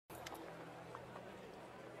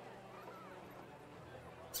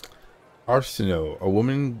Arsino, a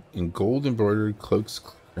woman in gold embroidered cloaks.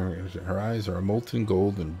 Her eyes are a molten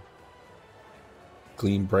gold and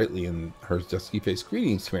gleam brightly in her dusky face.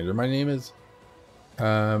 Greetings, Commander. My name is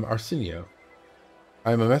Arsenio.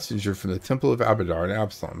 I am a messenger from the Temple of Abadar in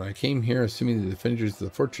Absalom. I came here assuming the defenders of the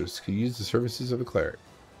fortress could use the services of a cleric.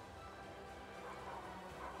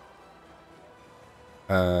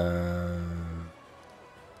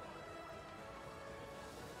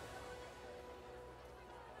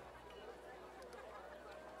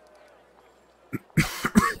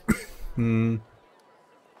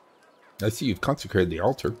 I see you've consecrated the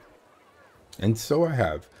altar. And so I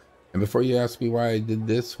have. And before you ask me why I did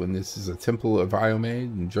this when this is a temple of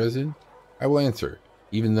Iomade in Drezen, I will answer.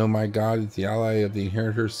 Even though my god is the ally of the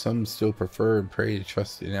inheritors, some still prefer and pray to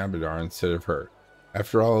trust in Abadar instead of her.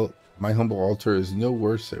 After all, my humble altar is no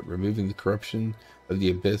worse at removing the corruption of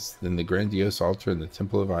the abyss than the grandiose altar in the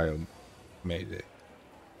temple of Iomade.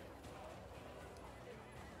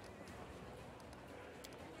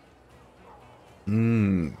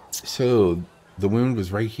 So the wound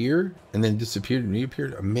was right here and then disappeared and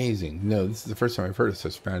reappeared? Amazing. No, this is the first time I've heard of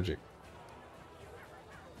such magic.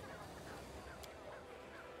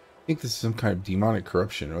 I think this is some kind of demonic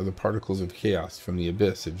corruption, or the particles of chaos from the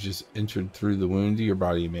abyss have just entered through the wound to your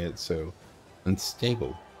body and made it so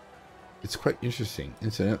unstable. It's quite interesting.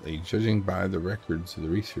 Incidentally, judging by the records of the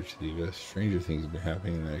research of the abyss, stranger things have been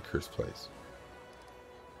happening in that accursed place.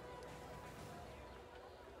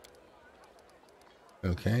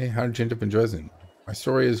 Okay, how did you end up in Drezen? My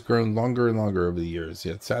story has grown longer and longer over the years,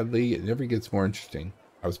 yet sadly, it never gets more interesting.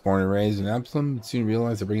 I was born and raised in Absalom, and soon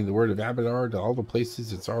realized that bringing the word of Abadar to all the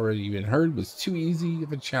places it's already been heard was too easy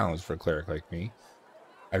of a challenge for a cleric like me.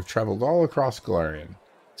 I've traveled all across Galarian.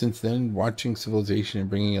 Since then, watching civilization and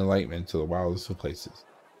bringing enlightenment to the wildest of places.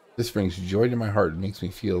 This brings joy to my heart and makes me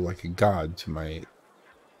feel like a god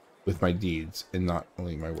with my deeds and not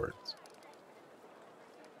only my words.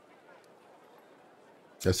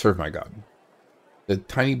 I serve my god. The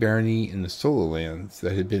tiny barony in the Solar Lands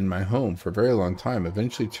that had been my home for a very long time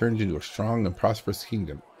eventually turned into a strong and prosperous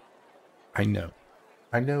kingdom. I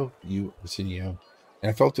know you, Arsenio,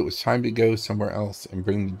 and I felt it was time to go somewhere else and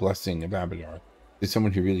bring the blessing of Abadar to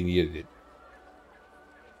someone who really needed it.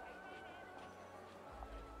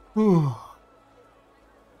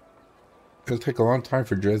 It'll take a long time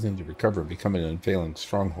for Drezen to recover and become an unfailing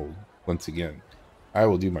stronghold once again. I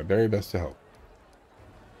will do my very best to help.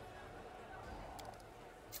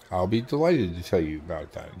 I'll be delighted to tell you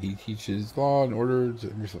about that. He teaches law and order.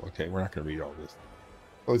 Okay, we're not going to read all this.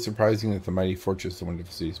 Well, it's surprising that the mighty fortress the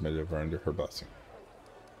wonderful city is made over under her blessing.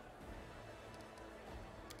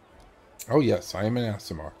 Oh yes, I am an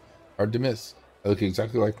Asimar. Hard to miss. I look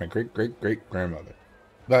exactly like my great-great-great-grandmother.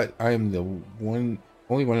 But I am the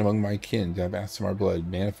only one among my kin to have Asimar blood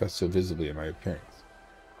manifest so visibly in my appearance.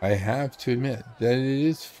 I have to admit that it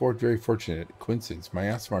is very fortunate coincidence. My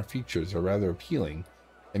Asimar features are rather appealing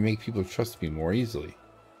and make people trust me more easily.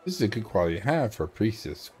 This is a good quality to have for a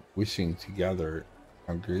priestess wishing to gather a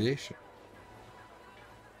congregation.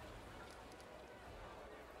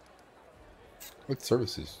 What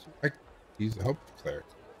services? I use the help cleric.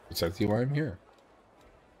 Precisely why I'm here.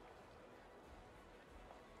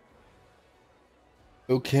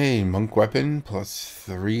 Okay, monk weapon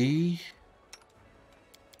 +3.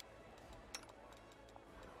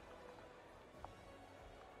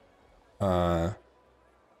 Uh,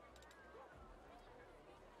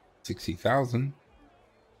 60,000.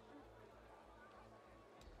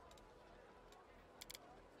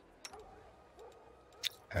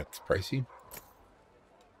 That's pricey.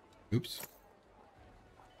 Oops.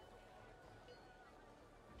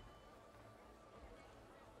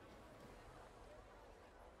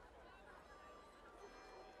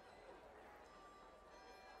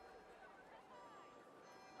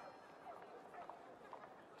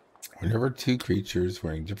 Whenever two creatures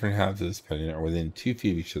wearing different halves of this pendant are within 2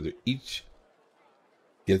 feet of each other, each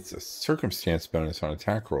gets a circumstance bonus on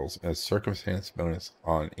attack rolls and a circumstance bonus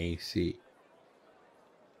on AC.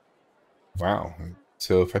 Wow.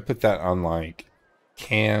 So if I put that on like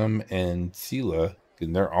Cam and Sela,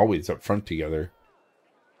 and they're always up front together,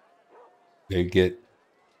 they get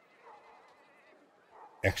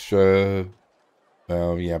extra.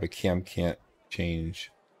 Oh yeah, but Cam can't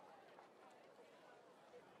change.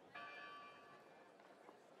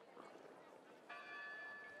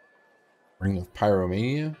 Ring of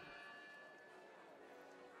Pyromania.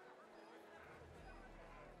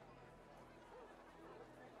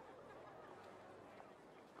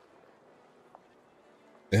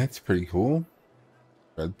 That's pretty cool.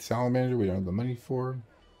 Red Salamander, we don't have the money for.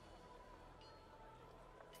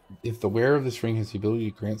 If the wearer of this ring has the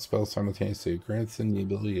ability to grant spells simultaneously, it grants them the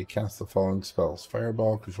ability to cast the following spells: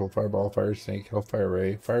 Fireball, Control Fireball, Fire Snake, Hellfire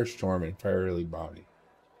Ray, Firestorm, and Fiery Body.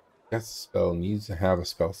 Cast the spell needs to have a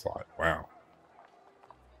spell slot. Wow.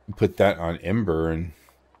 Put that on Ember. And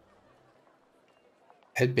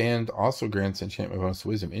headband also grants enchantment bonus to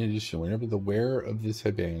wisdom. In addition, whenever the wearer of this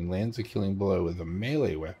headband lands a killing blow with a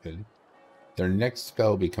melee weapon, their next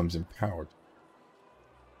spell becomes empowered.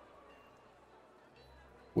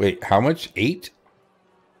 Wait, how much? 8?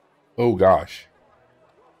 Oh gosh.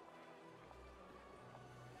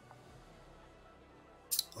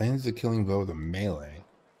 Lands the killing blow with a melee.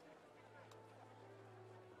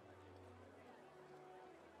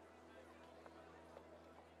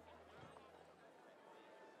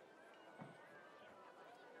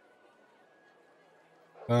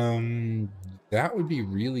 That would be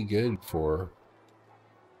really good for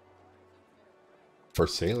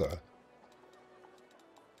Sayla.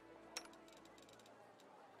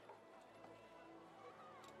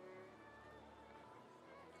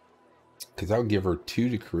 Because that would give her 2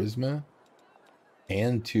 to charisma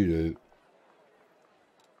and 2 to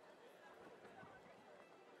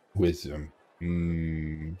wisdom.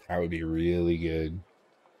 That would be really good.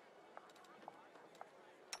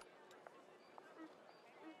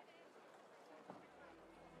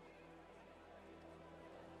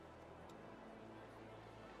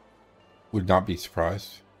 Would not be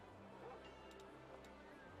surprised.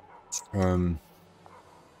 So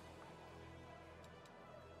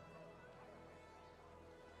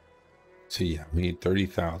yeah, we need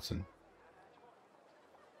 30,000.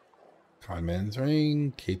 Conman's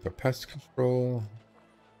Ring, Cape of Pest Control,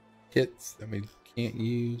 hits that we can't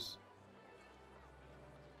use.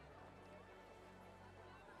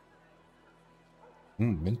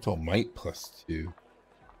 Mental Might +2.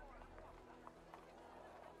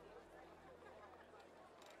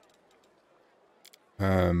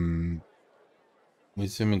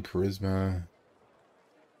 Wisdom and Charisma,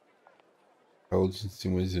 Intelligence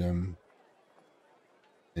and Wisdom,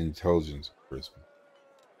 Intelligence and Charisma.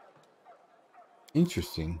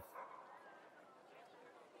 Interesting.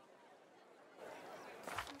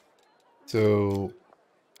 So,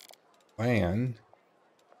 land.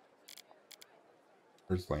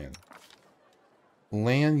 Where's land?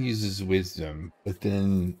 Land uses wisdom, but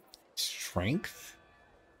then strength?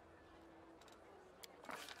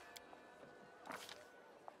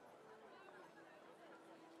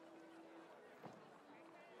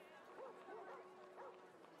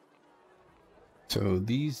 So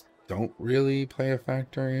these don't really play a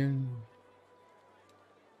factor in.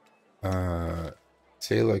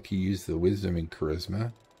 Say like you use the wisdom and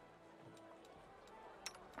charisma.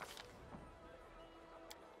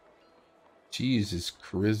 She uses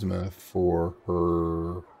charisma for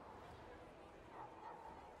her.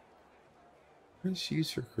 What does she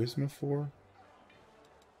use her charisma for?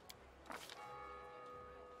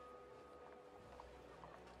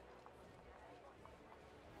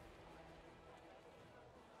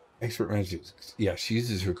 Expert magic. Yeah, she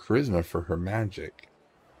uses her charisma for her magic.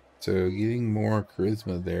 So getting more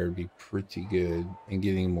charisma there would be pretty good. And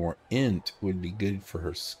getting more int would be good for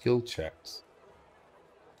her skill checks.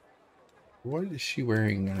 What is she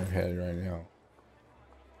wearing on her head right now?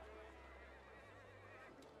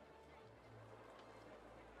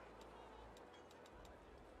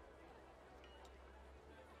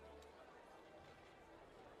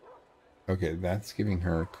 Okay, that's giving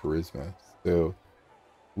her charisma. So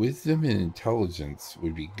wisdom and intelligence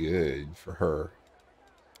would be good for her.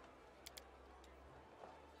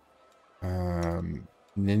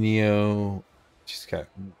 Ninio, she's got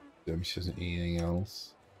them. She doesn't need anything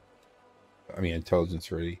else. I mean,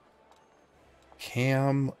 intelligence already.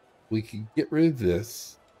 Cam, we could get rid of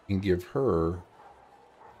this and give her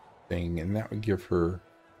thing, and that would give her.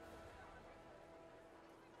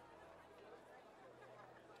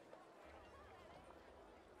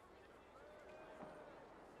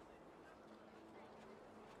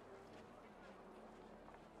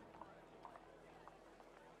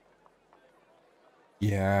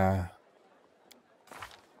 Yeah.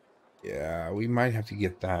 Yeah, we might have to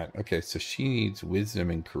get that. Okay, so she needs wisdom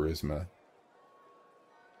and charisma.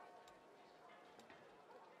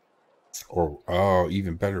 Or, oh,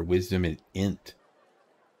 even better, wisdom and int.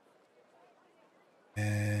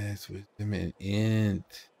 Yes, wisdom and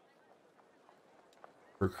int.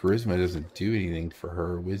 Her charisma doesn't do anything for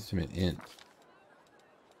her. Wisdom and int.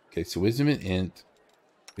 Okay, so wisdom and int.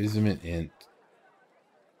 Wisdom and int.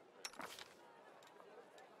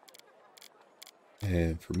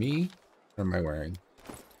 And for me, what am I wearing?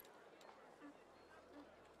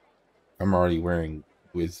 I'm already wearing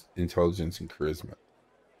with intelligence and charisma.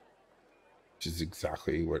 which is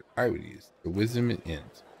exactly what I would use. The wisdom and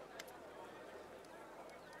int.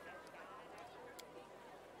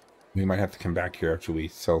 We might have to come back here after we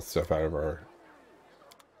sell stuff out of our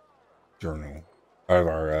journal, out of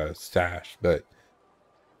our stash, but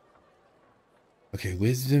okay,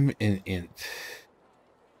 wisdom and int.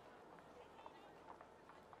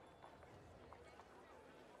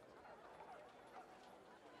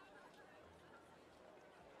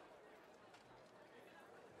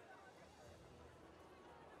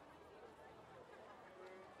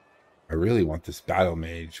 I really want this battle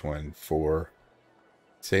mage one for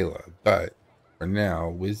Selah, but for now,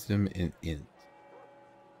 wisdom and int.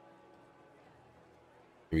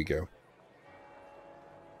 Here we go.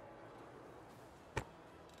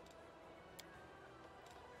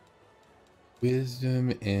 Wisdom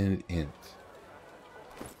and int.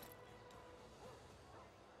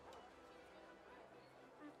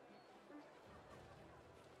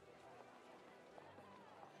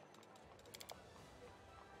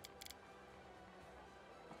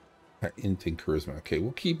 Int and charisma. Okay,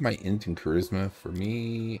 we'll keep my int and charisma for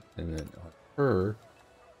me, and then on her,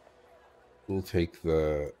 we'll take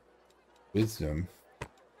the wisdom,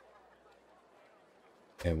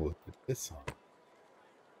 and we'll put this on.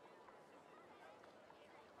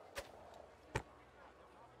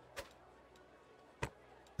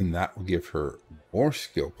 And that will give her more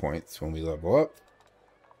skill points when we level up.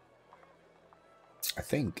 I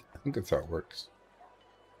think that's how it works.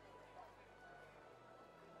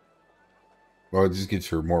 Well, it just gives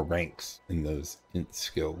her more ranks in those int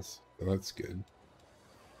skills. So that's good.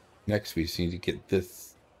 Next, we just need to get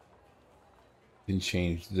this and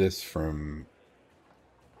change this from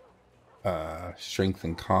strength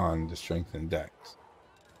and con to strength and dex.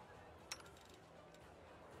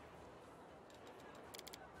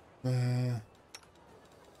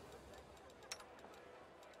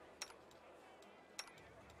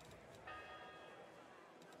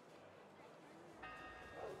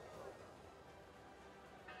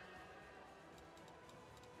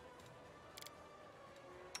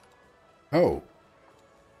 Oh,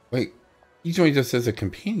 wait, he joined us as a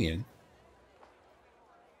companion.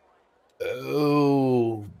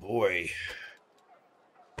 Oh boy.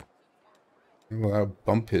 Well, I'll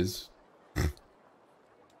bump his.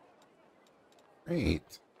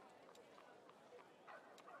 Great.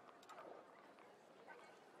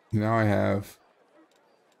 Now I have.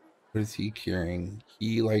 What is he carrying?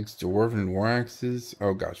 He likes dwarven war axes.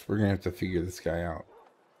 Oh gosh, we're gonna have to figure this guy out.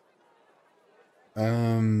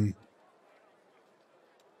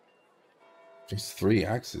 There's 3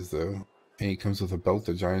 axes though, and he comes with a belt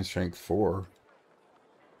of giant strength 4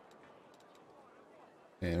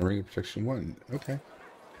 and a ring of protection 1. Okay.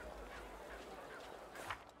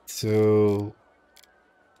 So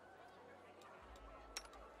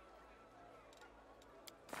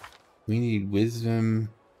we need wisdom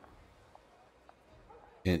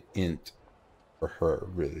and int for her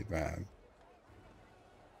really bad.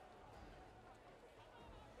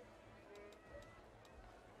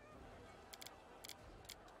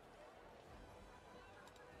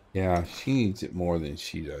 Yeah, she needs it more than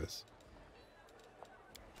she does.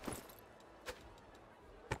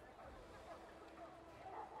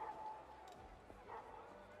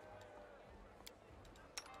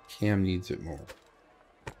 Cam needs it more.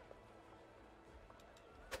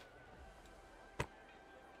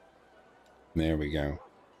 There we go.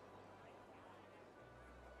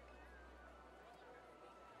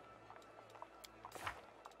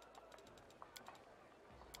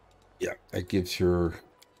 Yeah, that gives her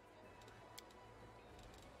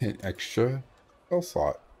an extra spell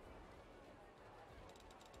slot.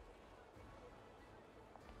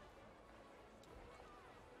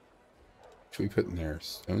 Should we put in there?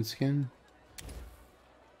 Stone skin?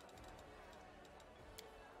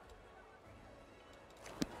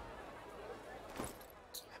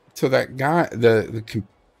 So that guy, the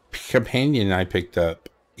companion I picked up,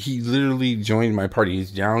 he literally joined my party. He's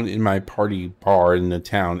down in my party bar in the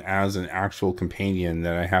town as an actual companion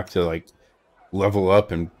that I have to like level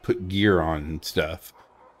up and put gear on and stuff.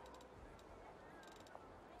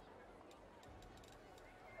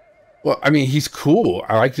 Well, I mean, he's cool.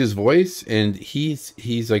 I liked his voice, and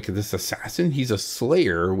he's like this assassin. He's a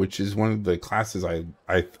slayer, which is one of the classes I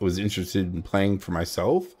was interested in playing for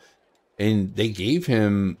myself. And they gave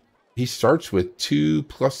him, he starts with 2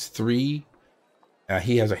 + 3.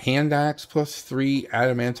 He has a hand axe +3,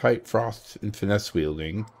 adamantite, frost, and finesse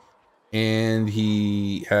wielding. And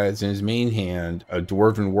he has in his main hand a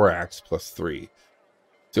dwarven war axe +3.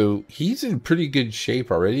 So he's in pretty good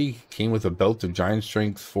shape already. Came with a belt of giant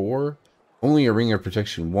strength 4, only a ring of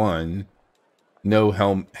protection 1. no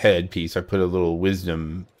helm headpiece. I put a little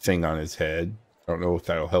wisdom thing on his head. I don't know if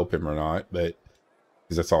that'll help him or not, but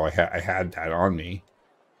because that's all I had. I had that on me,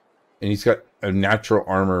 and he's got a natural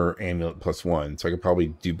armor amulet +1, so I could probably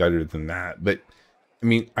do better than that. But I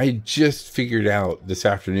mean, I just figured out this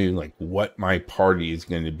afternoon like what my party is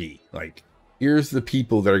going to be. Like, here's the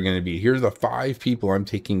people that are going to be. Here's the 5 people I'm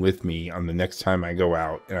taking with me on the next time I go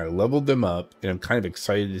out, and I leveled them up, and I'm kind of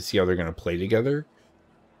excited to see how they're going to play together.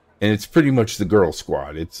 And it's pretty much the girl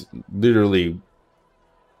squad. It's literally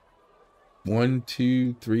 1,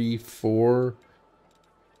 2, 3, 4.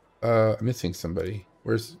 I'm missing somebody.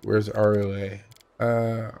 Where's ROA?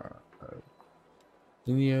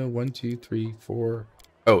 Linnea, 1, 2, 3, 4.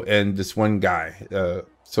 Oh, and this one guy,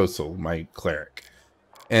 Sosul, my cleric.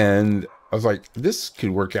 And I was like, this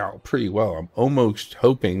could work out pretty well. I'm almost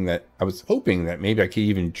hoping that maybe I could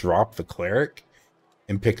even drop the cleric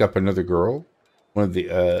and pick up another girl, one of the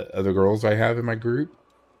other girls I have in my group.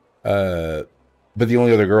 But the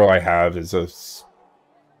only other girl I have is a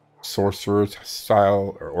sorcerer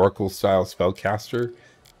style or oracle style spellcaster,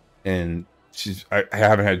 and I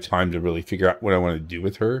haven't had time to really figure out what I want to do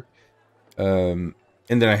with her. And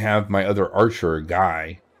then I have my other archer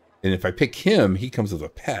guy, and if I pick him, he comes with a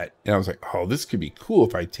pet. And I was like, oh, this could be cool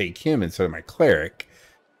if I take him instead of my cleric.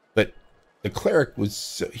 But the cleric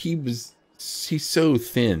was he's so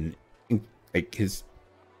thin, like his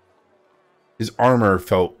armor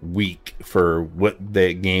felt weak for what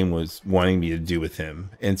the game was wanting me to do with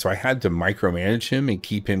him. And so I had to micromanage him and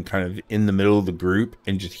keep him kind of in the middle of the group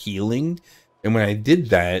and just healing. And when I did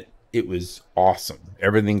that, it was awesome.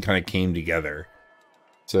 Everything kind of came together.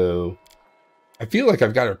 So I feel like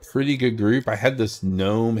I've got a pretty good group. I had this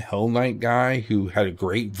gnome Hell Knight guy who had a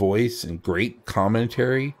great voice and great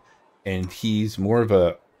commentary. And he's more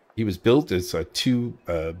of he was built as a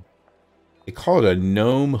they call it a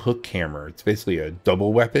gnome hook hammer. It's basically a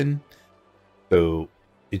double weapon. So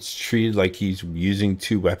it's treated like he's using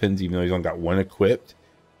 2 weapons, even though he's only got 1 equipped.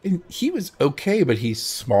 And he was okay, but he's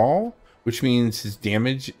small, which means his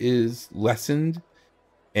damage is lessened.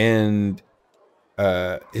 And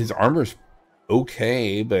his armor's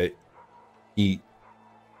okay, but he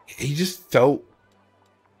just felt,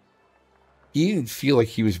 he didn't feel like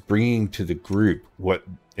he was bringing to the group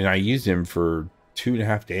and I used him for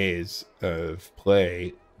 2.5 days of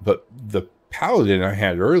play. But the paladin I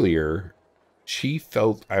had earlier, she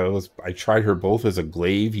felt, I tried her both as a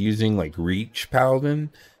glaive using like reach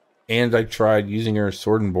paladin, and I tried using her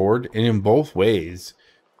sword and board, and in both ways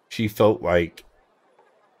she felt like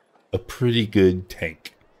a pretty good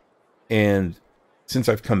tank. And since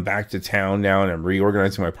I've come back to town now and I'm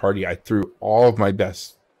reorganizing my party, I threw all of my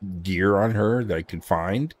best gear on her that I could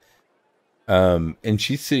find. And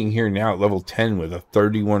she's sitting here now at level 10 with a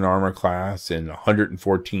 31 armor class and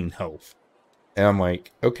 114 health. And I'm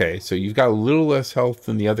like, okay, so you've got a little less health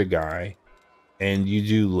than the other guy, and you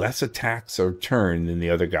do less attacks or turn than the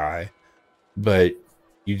other guy, but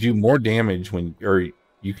you do more damage or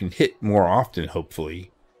you can hit more often,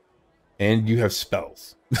 hopefully, and you have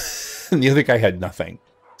spells. And the other guy had nothing.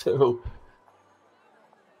 So,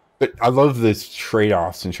 but I love this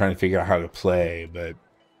trade-offs and trying to figure out how to play, but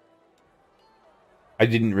I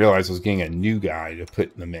didn't realize I was getting a new guy to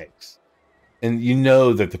put in the mix. And you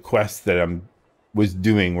know that the quest that was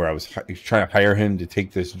doing, where I was trying to hire him to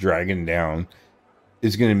take this dragon down,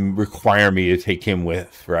 is going to require me to take him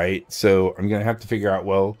with, right? So I'm going to have to figure out,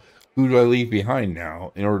 well, who do I leave behind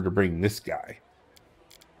now in order to bring this guy?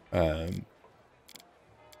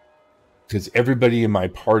 Because everybody in my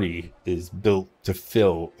party is built to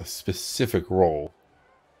fill a specific role.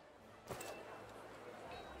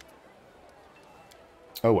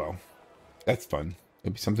 Oh well, that's fun.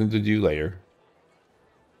 It'll be something to do later.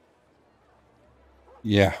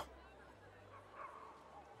 Yeah.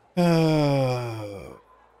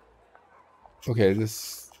 Okay,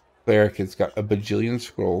 this cleric has got a bajillion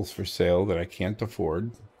scrolls for sale that I can't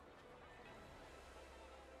afford.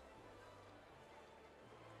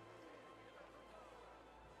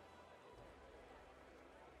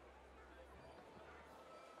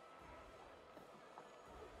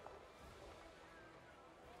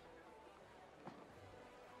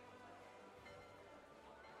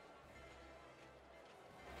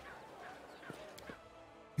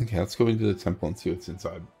 Okay, let's go into the temple and see what's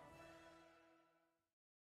inside.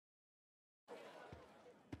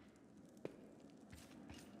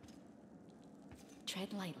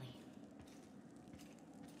 Tread lightly.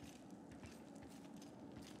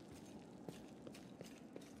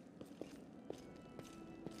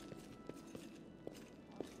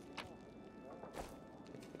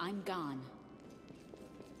 I'm gone.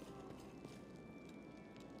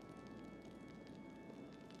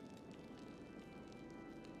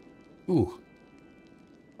 Ooh,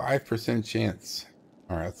 5% chance.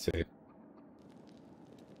 All right, let's see.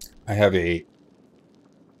 I have a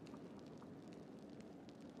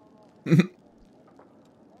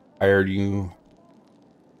I already knew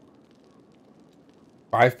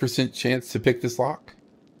 5% chance to pick this lock.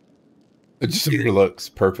 It just looks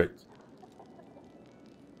perfect.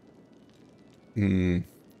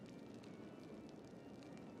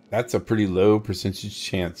 That's a pretty low percentage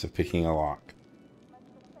chance of picking a lock.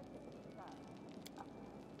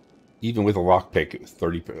 Even with a lockpick, it was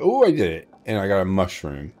 30. Oh, I did it. And I got a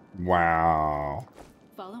mushroom. Wow.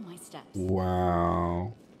 Follow my steps.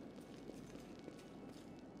 Wow.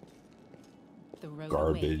 The road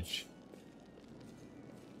Garbage. awaits.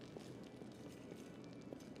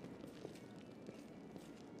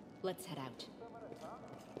 Let's head out.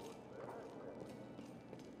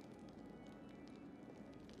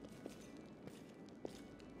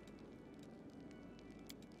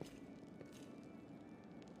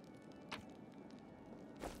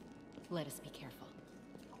 Let us be careful.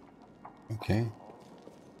 Okay.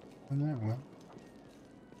 On that one.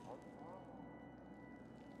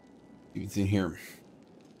 See what's in here.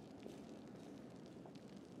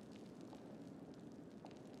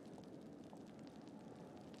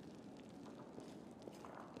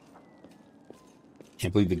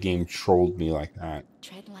 Can't believe the game trolled me like that.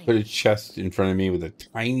 Tread Put lightly. a chest in front of me with a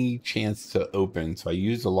tiny chance to open, so I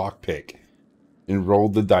used a lockpick and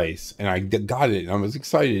rolled the dice, and I got it, and I was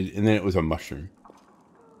excited, and then it was a mushroom.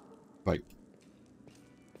 Like,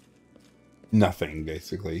 nothing,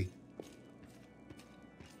 basically.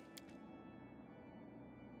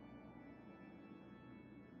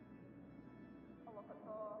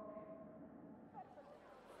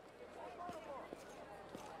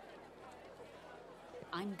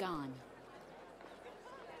 I'm gone.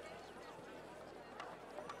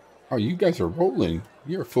 Oh, you guys are rolling.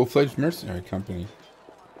 You're a full-fledged mercenary company.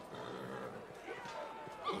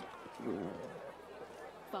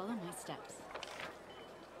 Follow my steps.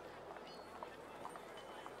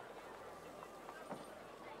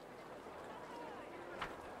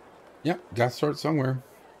 Yep, gotta start somewhere.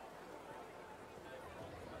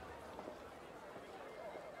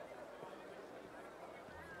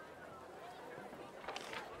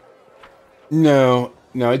 No,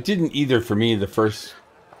 it didn't either for me.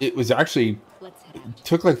 It was actually, Let's head it out.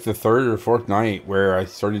 took like the third or fourth night where I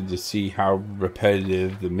started to see how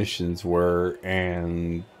repetitive the missions were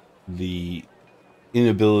and the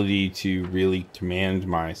inability to really command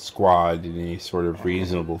my squad in any sort of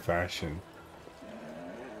reasonable fashion.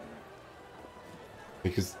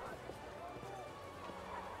 Because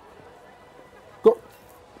go,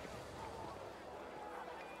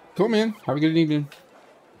 cool, man. Have a good evening.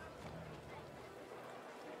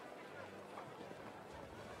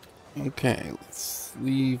 Okay, let's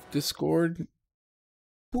leave Discord.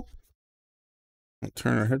 Boop. I'll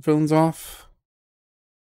turn our headphones off.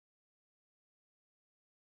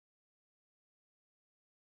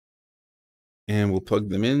 And we'll plug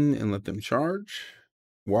them in and let them charge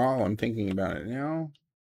while I'm thinking about it now.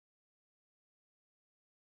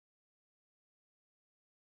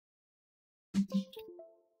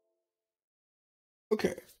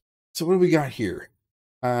 Okay, so what do we got here?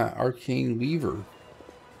 Arcane Weaver.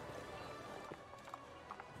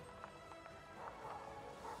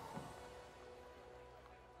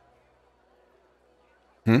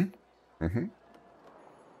 Mm-hmm.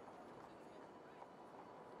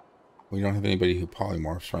 We don't have anybody who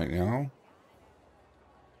polymorphs right now.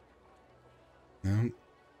 No.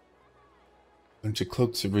 Bunch of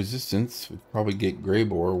Cloaks of Resistance. We'd probably get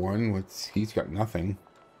Greybore one. He's got nothing.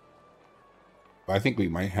 But I think we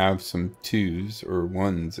might have some 2s or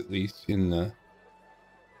 1s at least in the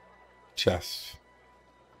chest.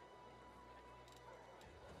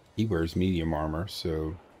 He wears medium armor,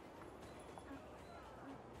 so...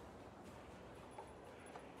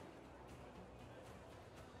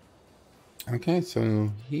 Okay,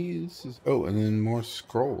 so he's... Oh, and then more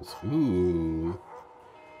scrolls. Ooh.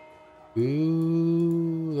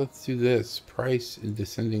 Ooh, let's do this. Price in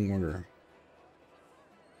descending order.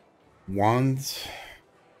 Wands.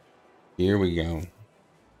 Here we go.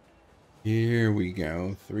 Here we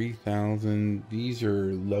go. 3,000. These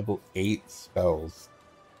are level 8 spells.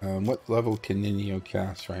 What level can Ninio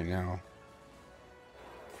cast right now?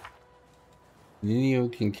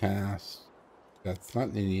 Ninio can cast... That's not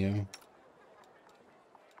Ninio.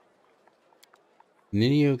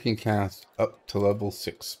 Ninio can cast up to level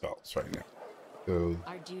 6 spells right now. So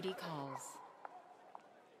Our duty calls.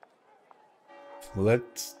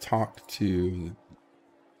 let's talk to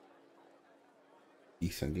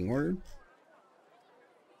descending order.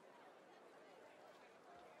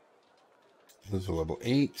 Those are level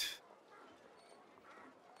 8.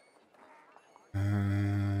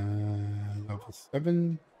 Level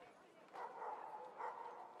 7.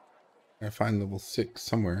 I find level 6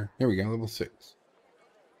 somewhere. Here we go, level 6.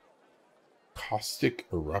 Caustic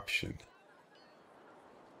eruption.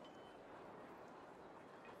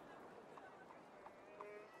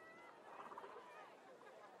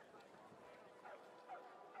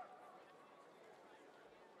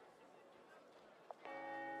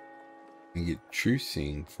 And get true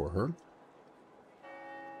seeing for her.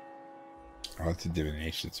 Oh, it's a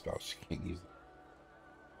divination spell. She can't use it.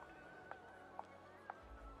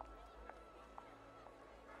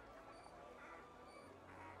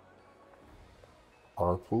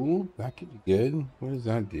 Powerful. That could be good. What does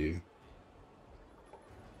that do?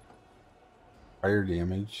 Fire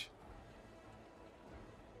damage.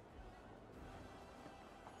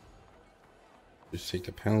 Just take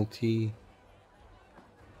a penalty.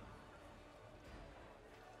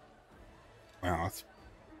 Wow, that's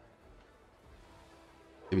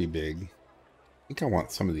pretty big. I think I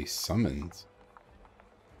want some of these summons.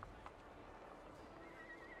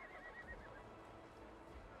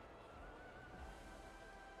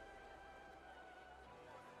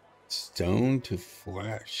 Stone to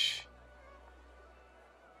flesh.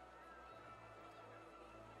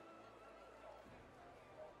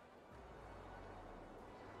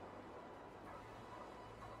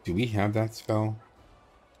 Do we have that spell?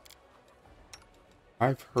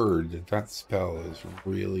 I've heard that that spell is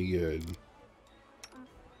really good.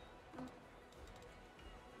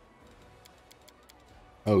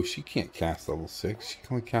 Oh, she can't cast level 6. She can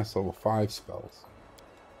only cast level 5 spells.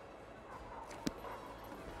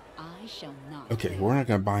 I shall not. Okay, we're not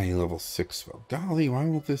going to buy any level 6 spell. Golly, why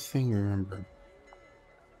won't this thing remember?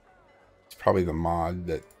 It's probably the mod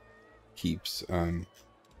that keeps setting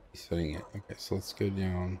it. Okay, so let's go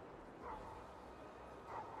down.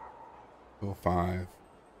 Level 5.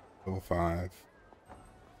 Level 5.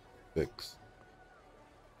 6.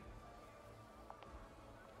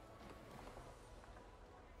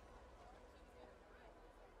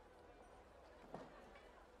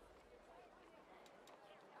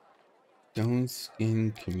 Stone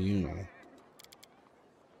Skin Communal.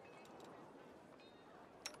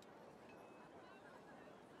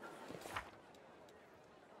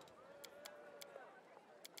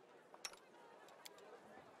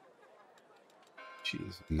 She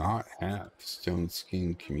does not have Stone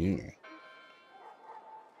Skin Communal.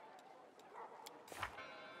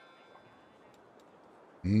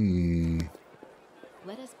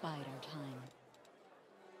 Let us bide our time.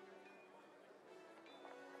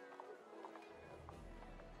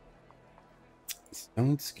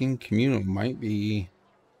 Stone Skin Communal might be...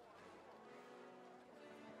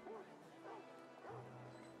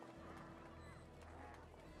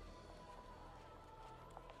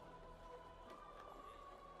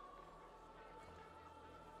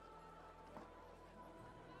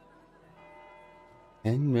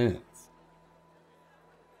 $10.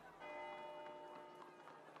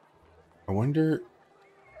 I wonder...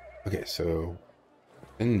 Okay, so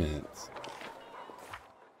 10 minutes.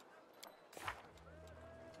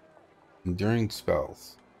 Enduring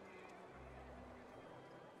spells.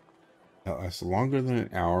 That lasts longer than an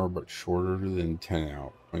hour, but shorter than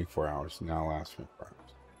 24 hours. Now lasts 24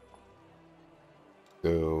 hours.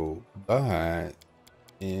 So, but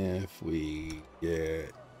if we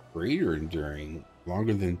get greater enduring,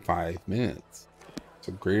 longer than 5 minutes.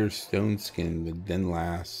 So greater stone skin would then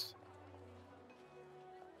last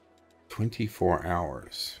 24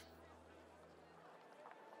 hours.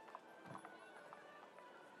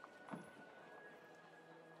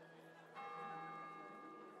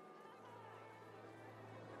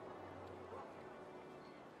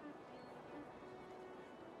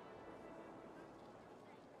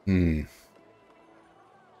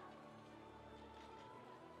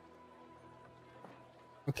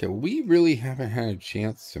 Okay, we really haven't had a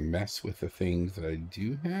chance to mess with the things that I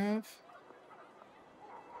do have.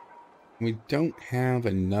 We don't have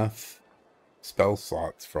enough spell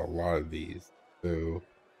slots for a lot of these, so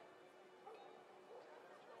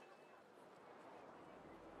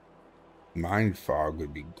Mind Fog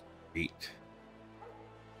would be great.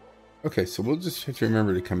 Okay, so we'll just have to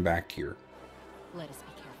remember to come back here. Let us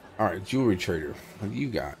be careful. All right, Jewelry Trader, what do you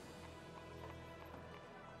got?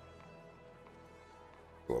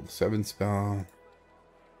 Level 7 spell.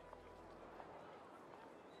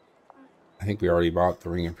 I think we already bought the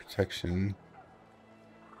Ring of Protection.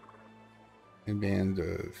 A band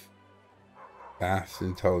of fast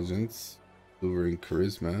intelligence, silver and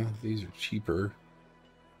charisma. These are cheaper.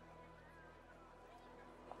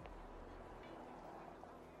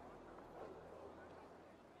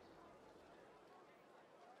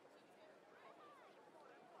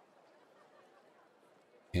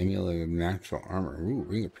 Amulet of natural armor. Ooh,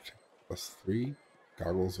 ring of protection +3.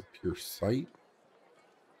 Goggles of pure sight.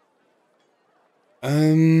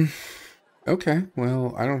 Okay.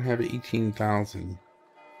 Well, I don't have 18,000.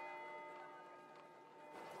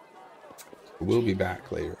 We'll be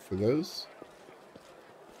back later for those.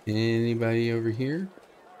 Anybody over here?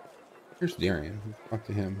 Here's Darian. Let's talk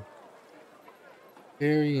to him.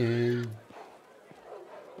 Darian.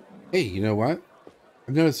 Hey, you know what?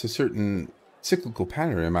 I've noticed a certain cyclical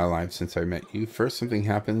pattern in my life since I met you. First, something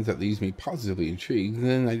happens that leaves me positively intrigued. And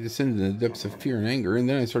then I descend into the depths of fear and anger. And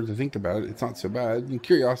then I start to think about it. It's not so bad. And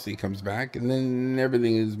curiosity comes back. And then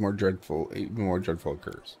everything is more dreadful. Even more dreadful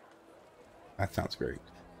occurs. That sounds great.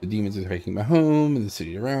 The demons attacking my home and the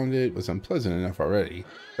city around it was unpleasant enough already.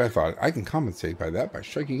 But I thought I can compensate by that by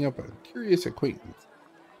striking up a curious acquaintance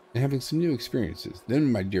and having some new experiences.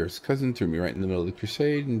 Then my dearest cousin threw me right in the middle of the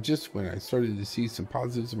crusade, and just when I started to see some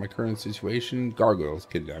positives in my current situation, gargoyles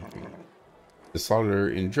kidnapped me. The slaughter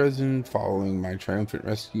in Drezen, following my triumphant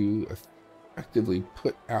rescue, effectively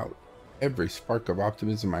put out every spark of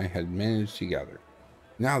optimism I had managed to gather.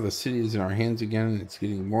 Now the city is in our hands again, and it's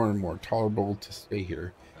getting more and more tolerable to stay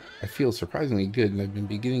here. I feel surprisingly good, and I've been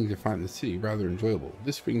beginning to find the city rather enjoyable.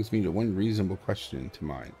 This brings me to one reasonable question to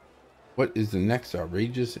mind. What is the next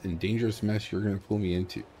outrageous and dangerous mess you're going to pull me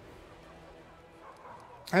into?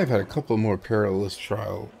 I've had a couple more perilous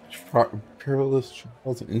trials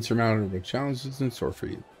and insurmountable challenges in store for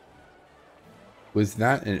you. Was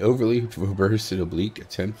that an overly verbose and oblique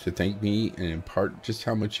attempt to thank me and impart just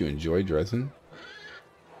how much you enjoy Drezen?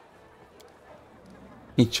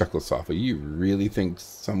 He chuckles softly. You really think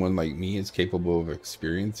someone like me is capable of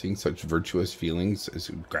experiencing such virtuous feelings as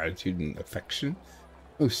gratitude and affection?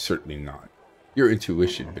 Oh, certainly not. Your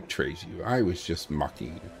intuition betrays you. I was just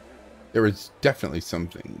mocking you. There was definitely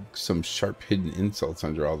some sharp hidden insults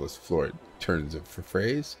under all those florid turns of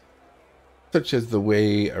phrase, such as the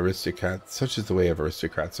way of aristocrats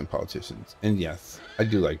and politicians. And yes, I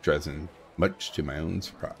do like Drezen, much to my own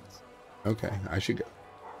surprise. Okay, I should go.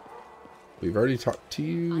 We've already talked to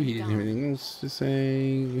you. He didn't have anything else to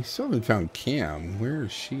say. We still haven't found Cam. Where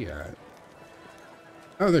is she at?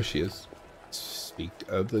 Oh, there she is. Speak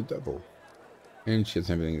of the devil. And she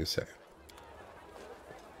doesn't have anything to say.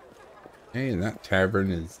 Hey, and that tavern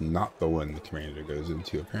is not the one the commander goes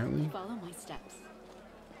into, apparently. Follow my steps.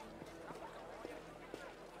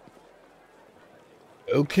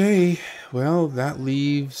 Okay, well, that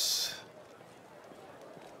leaves...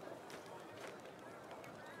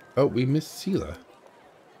 Oh, we missed Sela.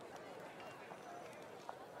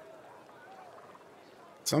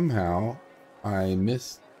 Somehow, I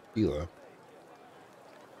missed Sela.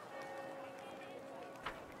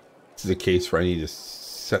 This is a case where I need to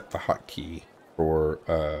set the hotkey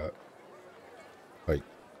for, like,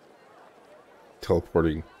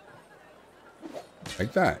 teleporting.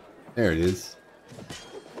 Like that. There it is.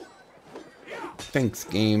 Thanks,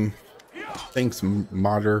 game. Thanks,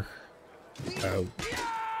 modder.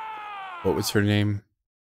 What was her name?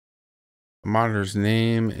 The modder's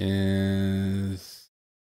name is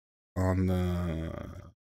on the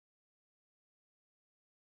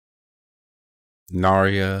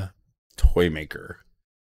Naria Toymaker.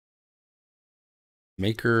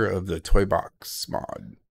 Maker of the Toy Box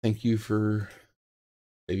mod. Thank you for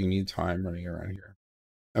saving me time running around here.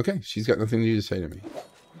 Okay, she's got nothing new to say to me.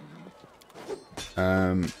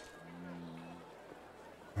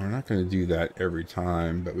 We're not going to do that every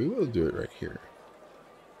time, but we will do it right here.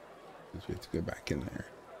 Because we have to go back in there.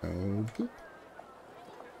 Oh, boop.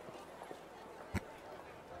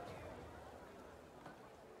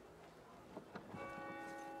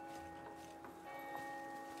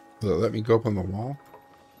 Will it let me go up on the wall?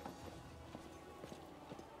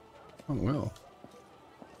 Oh, well.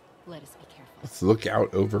 Let us be careful. Let's look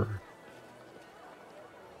out over.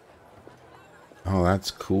 Oh, that's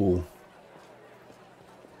cool.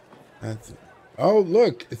 That's... Oh,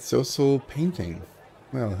 look! It's social painting.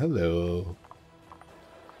 Well, hello.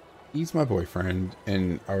 He's my boyfriend,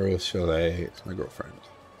 and Aro Chalet is my girlfriend.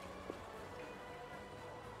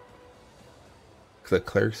 The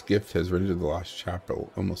cleric's gift has rendered the lost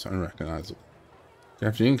chapel almost unrecognizable. Good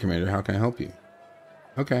afternoon, Commander. How can I help you?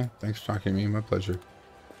 Okay, thanks for talking to me. My pleasure.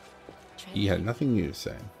 He had nothing new to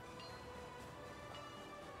say.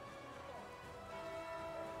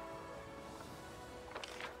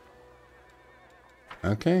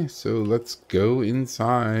 Okay, so let's go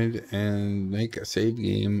inside and make a save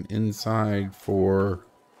game inside for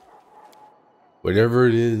whatever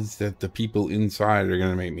it is that the people inside are going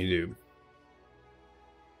to make me do.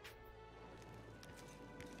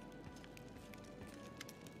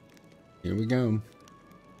 Here we go.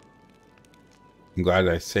 I'm glad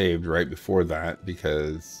I saved right before that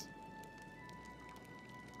because...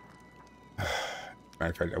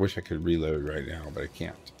 Matter of fact, I wish I could reload right now, but I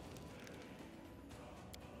can't.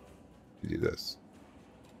 Do this.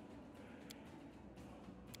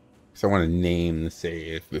 So I want to name the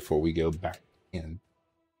save before we go back in.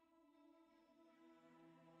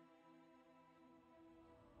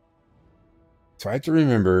 So I have to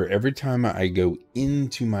remember every time I go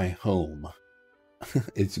into my home,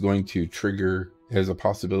 it's going to trigger, has a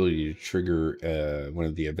possibility to trigger one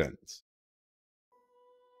of the events.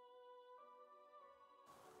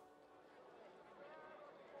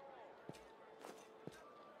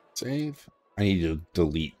 Save. I need to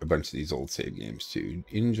delete a bunch of these old save games too.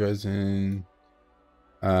 In Drezen,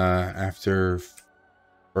 after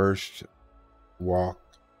first walk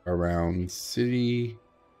around city,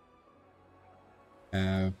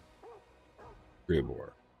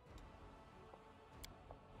 Gribor.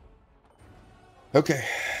 Okay.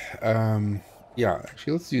 Yeah,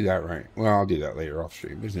 actually, let's do that right. Well, I'll do that later off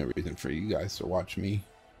stream. There's no reason for you guys to watch me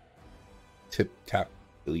tip, tap,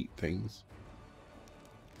 delete things.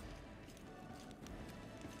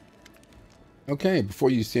 Okay,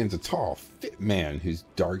 before you stands a tall, fit man whose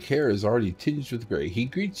dark hair is already tinged with gray. He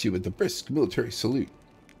greets you with a brisk military salute.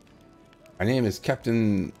 My name is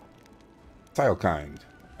Captain Thilekind.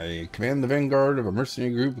 I command the vanguard of a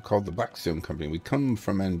mercenary group called the Blackstone Company. We come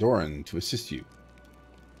from Andoran to assist you.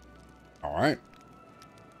 Alright.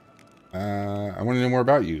 I want to know more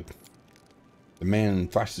about you. The man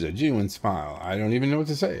flashes a genuine smile. I don't even know what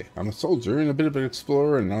to say. I'm a soldier and a bit of an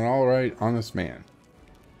explorer and an alright, honest man.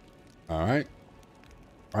 Alright.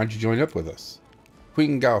 Why don't you join up with us?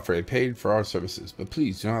 Queen Gallifrey paid for our services, but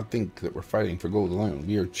please do not think that we're fighting for gold alone.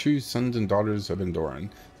 We are true sons and daughters of Andoran.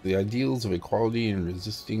 The ideals of equality and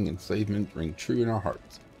resisting enslavement ring true in our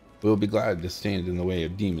hearts. We will be glad to stand in the way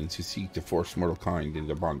of demons who seek to force mortal kind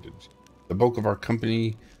into bondage. The bulk of our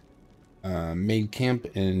company made camp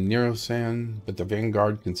in Nerosan, but the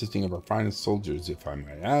vanguard, consisting of our finest soldiers, if I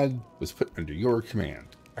might add, was put under your command.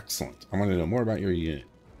 Excellent. I want to know more about your unit.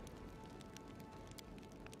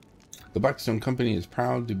 The Blackstone Company is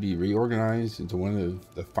proud to be reorganized into one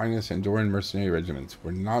of the finest Andoran mercenary regiments.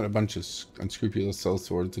 We're not a bunch of unscrupulous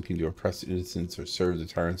sellswords looking to oppress innocents or serve the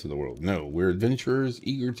tyrants of the world. No, we're adventurers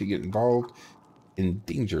eager to get involved in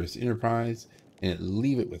dangerous enterprise and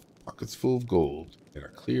leave it with pockets full of gold and a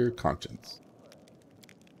clear conscience.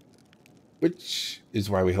 Which is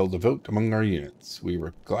why we held a vote among our units. We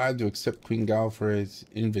were glad to accept Queen Gallifrey's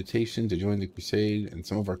invitation to join the crusade, and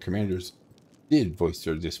some of our commanders did voice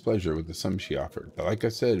their displeasure with the sum she offered. But like I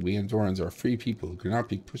said, we Andorans are free people who cannot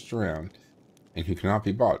be pushed around and who cannot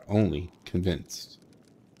be bought, only convinced.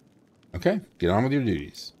 Okay, get on with your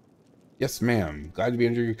duties. Yes, ma'am. Glad to be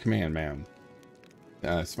under your command, ma'am.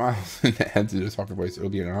 Smiles and adds to the softer voice. It will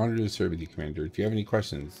be an honor to serve with you, Commander. If you have any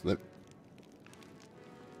questions, let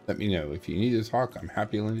me know. If you need to talk, I'm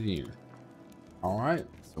happy to lend a ear. Alright,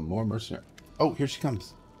 some more mercenary. Oh, here she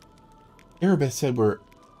comes. Erebeth said we're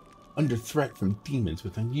under threat from demons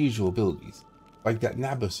with unusual abilities, like that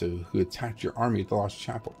Naboso who attacked your army at the Lost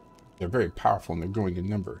Chapel. They're very powerful and they're growing in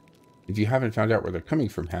number. If you haven't found out where they're coming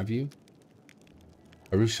from, have you?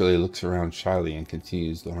 Arushale looks around shyly and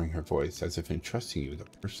continues lowering her voice, as if entrusting you with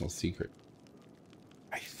a personal secret.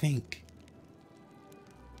 I think...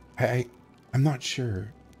 I'm not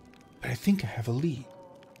sure, but I think I have a lead.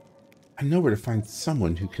 I know where to find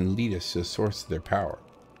someone who can lead us to the source of their power.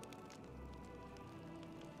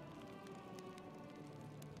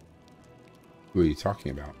 Who are you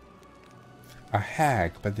talking about? A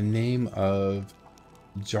hag by the name of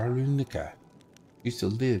Jarunica used to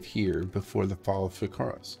live here before the fall of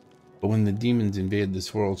Fikaros. But when the demons invaded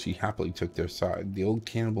this world, she happily took their side. The old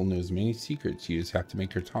cannibal knows many secrets. You just have to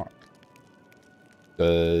make her talk.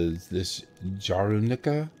 Does this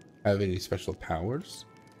Jarunica have any special powers?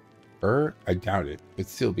 Her? I doubt it, but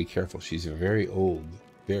still be careful. She's a very old,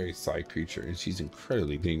 very sly creature, and she's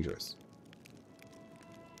incredibly dangerous.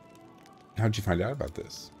 How'd you find out about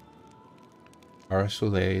this?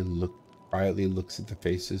 Arashole quietly looks at the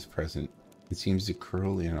faces present and seems to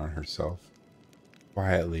curl in on herself.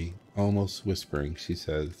 Quietly, almost whispering, she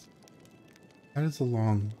says, "That is a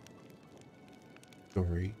long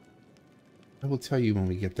story. I will tell you when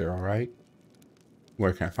we get there, alright?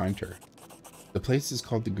 Where can I find her?" The place is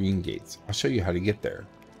called the Green Gates. I'll show you how to get there.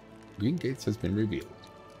 Green Gates has been revealed.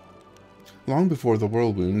 Long before the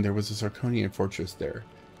Whirlwind, there was a Sarkonian fortress there.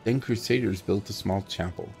 Then Crusaders built a small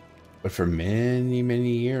chapel. But for many, many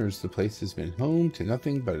years, the place has been home to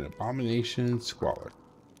nothing but an abomination and squalor.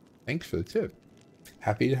 Thanks for the tip.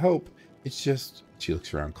 Happy to help. It's just... She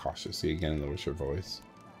looks around cautiously again and lowers her voice.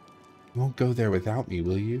 You won't go there without me,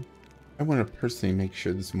 will you? I want to personally make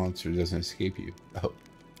sure this monster doesn't escape you. Oh,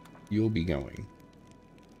 you'll be going.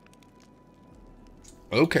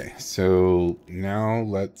 Okay, so now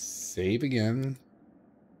let's save again.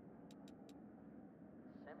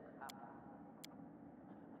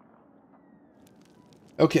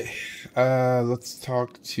 Okay, let's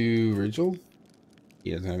talk to Rigel.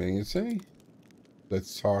 He doesn't have anything to say.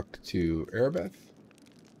 Let's talk to Arabeth.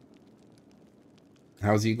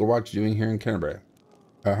 How's Eagle Watch doing here in Canterbury?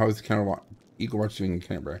 How is the Eagle Watch doing in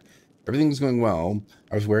Canterbury? Everything's going well.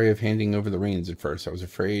 I was wary of handing over the reins at first. I was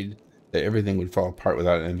afraid that everything would fall apart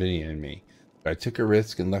without Nvidia and me. But I took a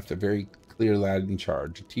risk and left a very clear lad in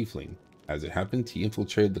charge, a tiefling. As it happened, he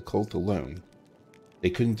infiltrated the cult alone. They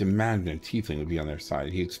couldn't imagine a tiefling would be on their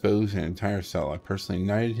side. He exposed an entire cell. I personally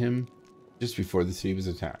knighted him just before the city was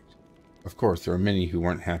attacked. Of course, there were many who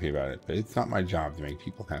weren't happy about it, but it's not my job to make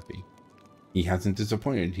people happy. He hasn't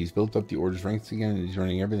disappointed. He's built up the Order's ranks again, and he's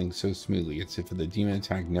running everything so smoothly. It's as if the demon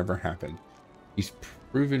attack never happened. He's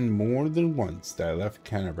proven more than once that I left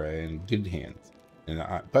Canterbury in good hands.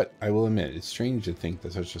 But I will admit, it's strange to think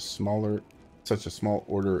that such a small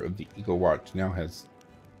order of the Eagle Watch now has.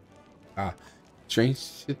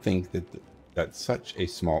 Strange to think that such a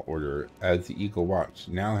small order as the Eagle Watch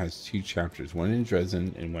now has 2 chapters, one in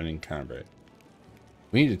Drezen and one in Canterbury.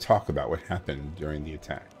 We need to talk about what happened during the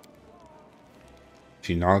attack.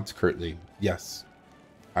 She nods curtly. Yes,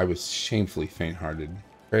 I was shamefully faint-hearted.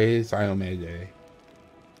 Praise Iomede.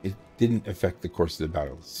 It didn't affect the course of the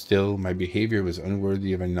battle. Still, my behavior was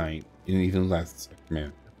unworthy of a knight, and even less a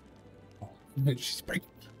commander. Oh, she's breaking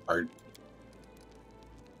my heart.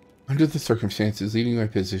 Under the circumstances, leaving my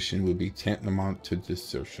position would be tantamount to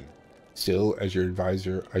desertion. Still, as your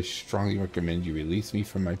advisor, I strongly recommend you release me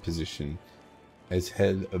from my position as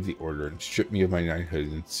head of the Order and strip me of my knighthood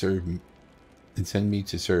and send me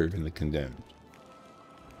to serve in the condemned.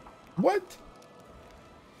 What?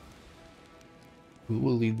 Who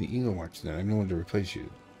will lead the Eagle Watch then? I have no one to replace you.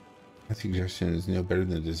 My suggestion is no better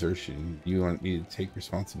than desertion. You want me to take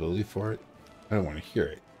responsibility for it? I don't want to hear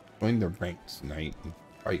it. Join the ranks, knight, and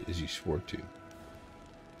fight as you swore to.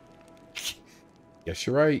 Yes,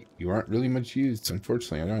 you're right. You aren't really much used.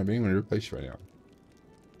 Unfortunately, I don't have anyone to replace you right now.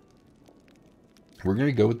 We're going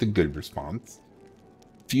to go with the good response.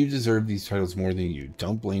 Few deserve these titles more than you.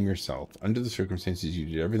 Don't blame yourself. Under the circumstances, you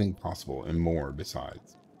did everything possible and more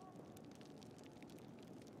besides.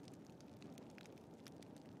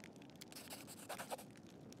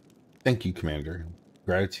 Thank you, Commander.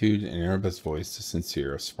 Gratitude in Arabella's voice is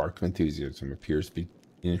sincere. A spark of enthusiasm appears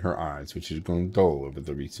in her eyes, which had grown dull over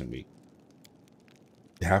the recent week.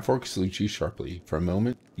 The half-orc salutes you sharply. For a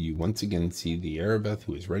moment, you once again see the Arabeth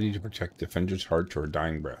who is ready to protect Defender's heart to her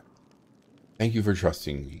dying breath. Thank you for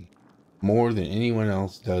trusting me. More than anyone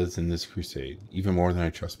else does in this crusade, even more than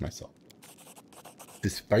I trust myself.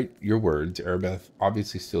 Despite your words, Arabeth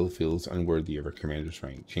obviously still feels unworthy of her commander's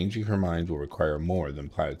rank. Changing her mind will require more than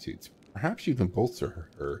platitudes. Perhaps you can bolster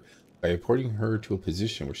her by appointing her to a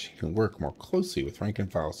position where she can work more closely with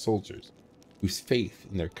rank-and-file soldiers, whose faith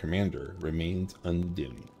in their commander remains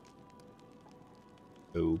undimmed.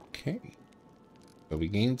 Okay. So we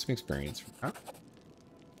gained some experience from that.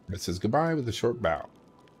 It says goodbye with a short bow.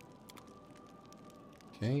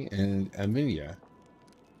 Okay, and Amelia.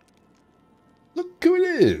 Look who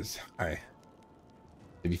it is! Hi.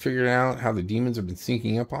 Have you figured out how the demons have been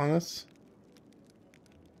sneaking up on us?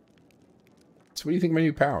 So what do you think of my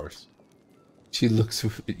new powers? She looks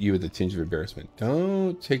at you with a tinge of embarrassment.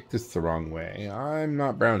 Don't take this the wrong way. I'm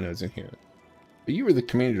not brown-nosing here. But you are the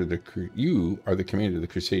commander of the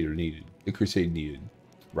crusade needed.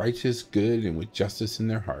 Righteous, good, and with justice in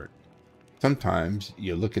their heart. Sometimes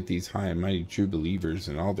you look at these high and mighty true believers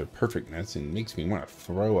and all their perfectness and it makes me want to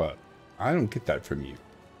throw up. I don't get that from you.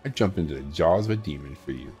 I'd jump into the jaws of a demon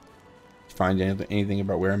for you. Find anything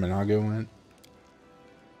about where Monago went?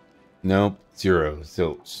 Nope, zero,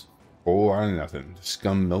 zilch. Whole lot of nothing. The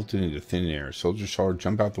scum melted into thin air. Soldiers saw her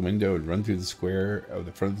jump out the window and run through the square of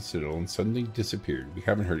the front of the citadel and suddenly disappeared. We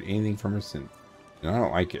haven't heard anything from her since. And I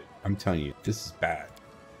don't like it. I'm telling you, this is bad.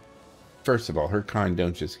 First of all, her kind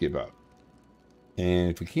don't just give up.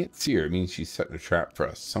 And if we can't see her, it means she's setting a trap for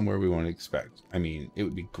us somewhere we won't expect. I mean, it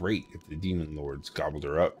would be great if the demon lords gobbled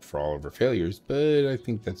her up for all of her failures, but I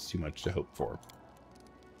think that's too much to hope for.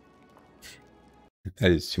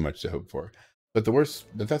 That is too much to hope for. But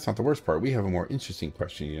that's not the worst part. We have a more interesting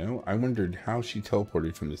question, you know? I wondered how she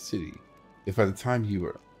teleported from the city. If by the time you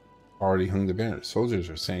were already hung the banner, soldiers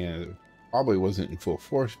are saying it probably wasn't in full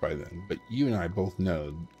force by then, but you and I both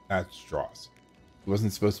know that's dross. She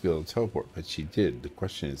wasn't supposed to be able to teleport, but she did. The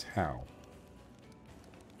question is how.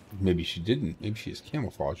 Maybe she didn't. Maybe she has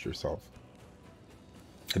camouflaged herself.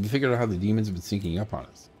 Have you figured out how the demons have been sneaking up on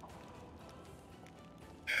us?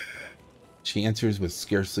 She answers with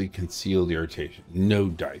scarcely concealed irritation. No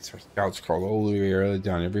dice. Our scouts crawled all the way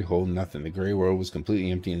down every hole, nothing. The gray world was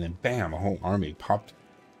completely empty, and then bam, a whole army popped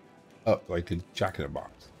up like a jack in a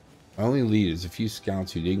box. My only lead is a few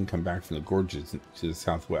scouts who didn't come back from the gorges to the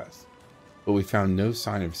southwest. But we found no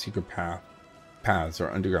sign of secret paths or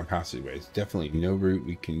underground passageways. Definitely no route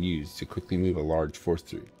we can use to quickly move a large force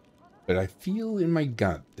through. But I feel in my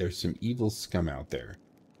gut there's some evil scum out there.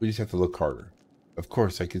 We just have to look harder. Of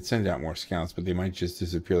course, I could send out more scouts, but they might just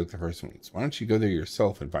disappear like the first ones. Why don't you go there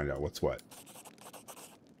yourself and find out what's what?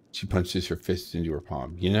 She punches her fist into her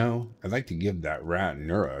palm. You know, I'd like to give that rat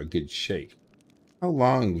Nura a good shake. How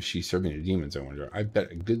long was she serving the demons, I wonder? I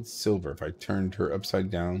bet a good silver if I turned her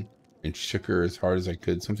upside down and shook her as hard as I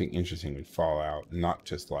could, something interesting would fall out, not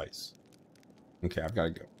just lice. Okay, I've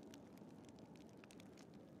got to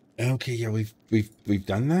go. Okay, yeah, we've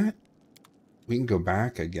done that. We can go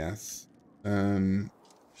back, I guess. Is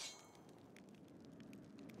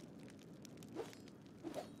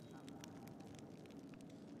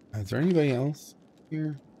there anybody else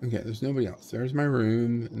here? Okay, there's nobody else. There's my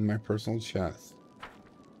room and my personal chest.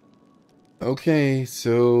 Okay,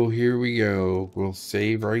 so here we go. We'll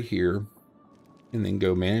save right here and then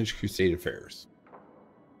go manage crusade affairs.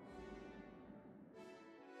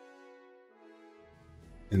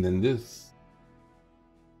 And then this.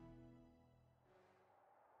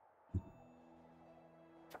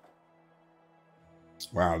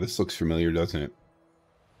 Wow, this looks familiar, doesn't it?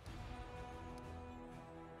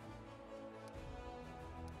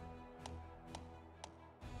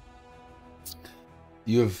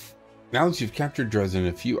 Now that you've captured Drezen,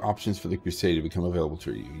 a few options for the crusade have become available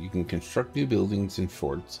to you. You can construct new buildings and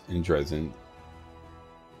forts in Drezen,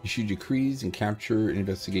 issue decrees, and capture and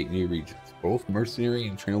investigate new regions. Both mercenary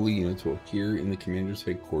and trainable units will appear in the commander's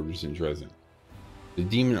headquarters in Drezen. The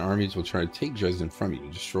demon armies will try to take Drezen from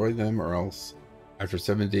you, destroy them, or else after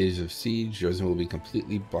 7 days of siege, Drezen will be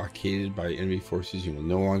completely blockaded by enemy forces. You will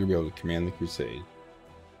no longer be able to command the crusade.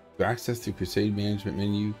 To access the crusade management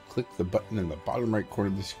menu, click the button in the bottom right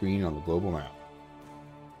corner of the screen on the global map.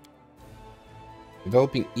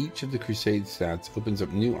 Developing each of the crusade stats opens up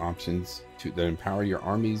new options that empower your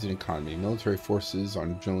armies and economy. Military forces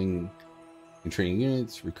on drilling and training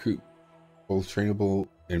units, recruit both trainable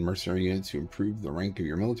and mercenary units to improve the rank of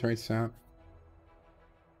your military staff.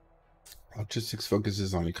 Logistics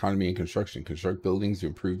focuses on economy and construction. Construct buildings to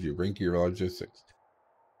improve your rank of your logistics.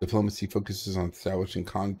 Diplomacy focuses on establishing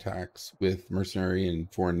contacts with mercenary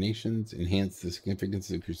and foreign nations. Enhance the significance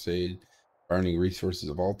of the crusade by earning resources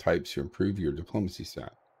of all types to improve your diplomacy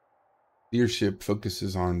stat. Leadership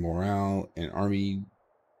focuses on morale and army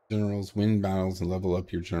generals. Win battles and level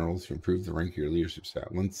up your generals to improve the rank of your leadership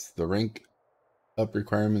stat. Once the rank up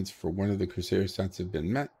requirements for one of the crusader stats have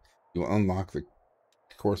been met, you will unlock the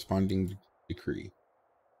corresponding decree.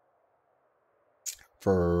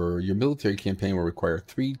 For your military campaign will require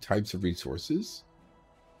 3 types of resources.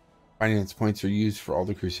 Finance points are used for all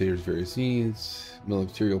the Crusaders' various needs.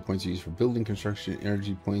 Material points are used for building construction.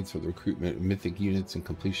 Energy points for the recruitment of mythic units and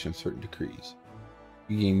completion of certain decrees.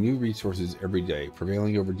 You gain new resources every day.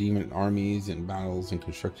 Prevailing over demon armies in battles and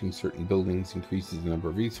constructing certain buildings increases the number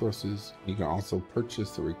of resources. You can also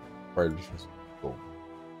purchase the required resources. Cool.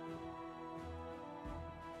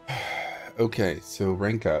 Okay, so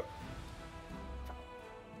rank up.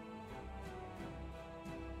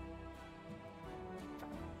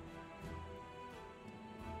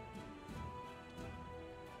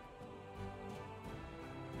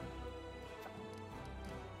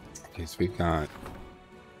 Okay, so we've got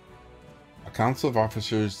a council of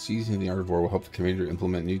officers seasoned in the art of war will help the commander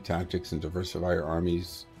implement new tactics and diversify your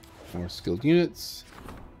armies with more skilled units.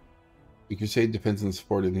 The crusade depends on the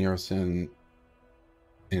support of Nerosin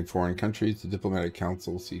in foreign countries. The diplomatic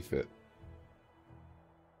council will see fit.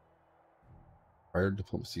 Fire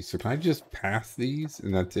diplomacy. So can I just pass these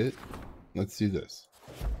and that's it? Let's do this.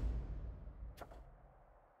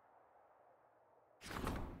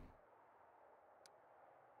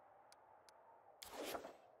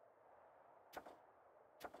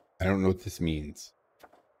 I don't know what this means.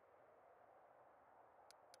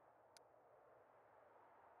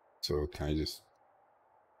 So can I just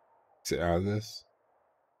exit out of this?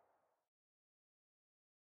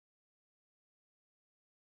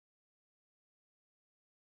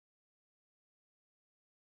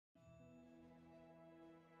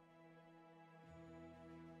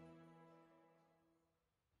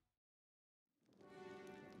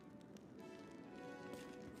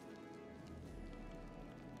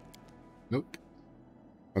 Nope.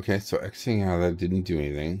 Okay, so exiting out of that didn't do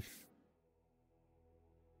anything.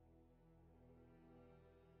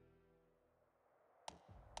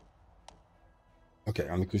 Okay,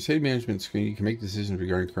 on the Crusade management screen, you can make decisions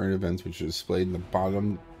regarding current events, which are displayed in the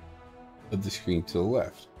bottom of the screen to the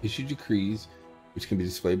left. Issue decrees, which can be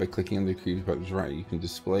displayed by clicking on the decrees buttons right. You can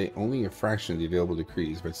display only a fraction of the available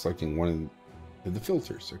decrees by selecting one of the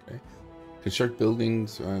filters. Okay, construct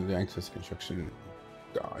buildings, the access construction.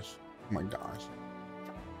 Gosh, oh my gosh.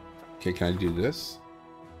 Okay, can I do this?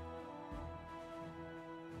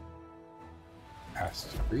 Pass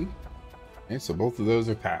decree. Okay, so both of those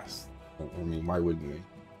are passed. I mean, why wouldn't we?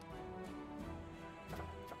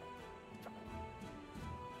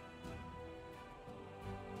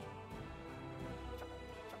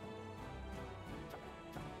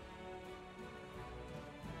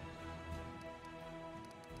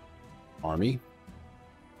 Army.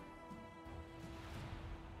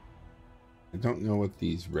 I don't know what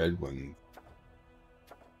these red ones.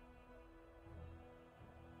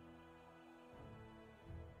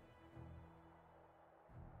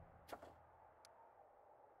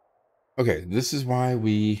 Okay, this is why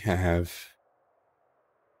we have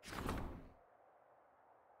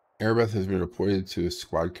Erebeth has been reported to a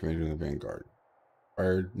squad commander in the Vanguard.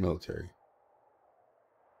 Fired military.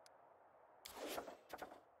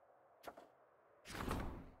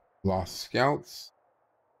 Lost scouts.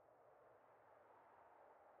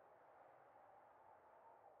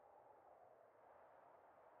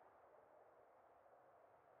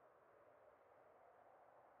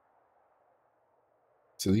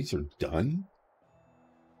 So these are done.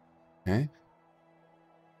 Okay.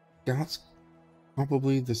 Scouts,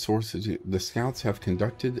 probably the source of the scouts have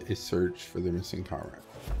conducted a search for their missing comrade.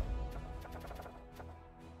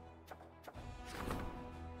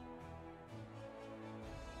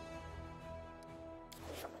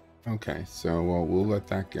 Okay, so well, we'll let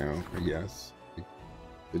that go, I guess. It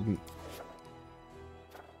didn't.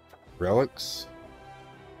 Relics.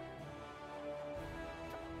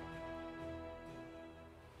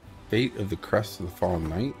 Fate of the Crest of the Fallen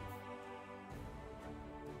Knight.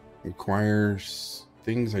 Requires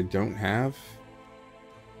things I don't have.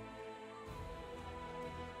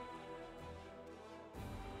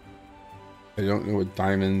 I don't know what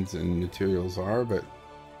diamonds and materials are, but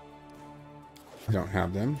I don't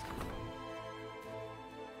have them.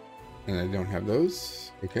 And I don't have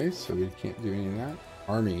those. Okay, so we can't do any of that.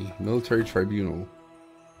 Army, military tribunal.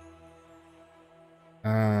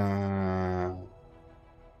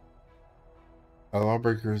 A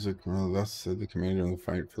lawbreaker is thus said the commander in the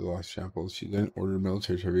fight for the lost chapels. She then ordered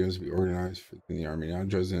military tribunals to be organized in the army. Now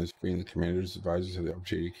Drezen is free and the commander's advisors have the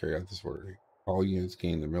opportunity to carry out this order. All units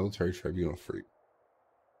gain the military tribunal free.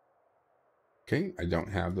 Okay, I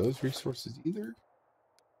don't have those resources either.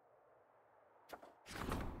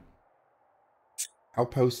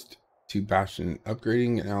 Outpost to Bastion.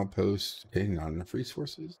 Upgrading an outpost. Okay, not enough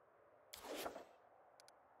resources.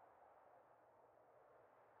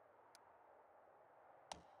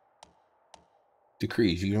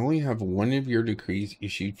 Decrees. You can only have one of your decrees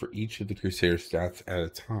issued for each of the Crusader stats at a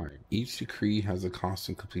time. Each decree has a cost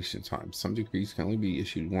and completion time. Some decrees can only be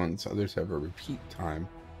issued once, others have a repeat time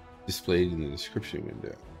displayed in the description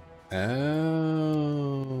window.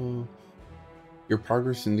 Oh. Your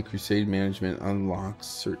progress in the Crusade management unlocks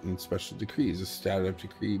certain special decrees. A stat up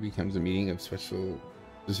decree becomes a meeting of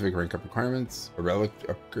specific rank up requirements. A relic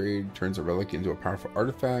upgrade turns a relic into a powerful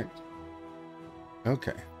artifact.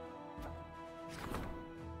 Okay.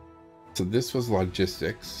 So this was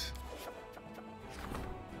logistics.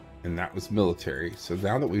 And that was military. So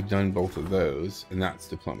now that we've done both of those, and that's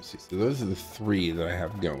diplomacy. So those are the three that I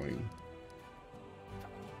have going.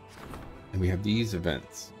 And we have these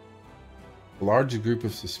events. A large group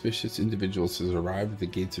of suspicious individuals has arrived at the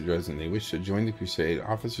gates of Drezen. They wish to join the crusade.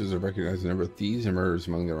 Officers have recognized a number of thieves and murderers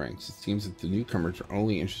among their ranks. It seems that the newcomers are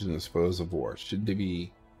only interested in the spoils of war. Should they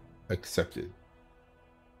be accepted?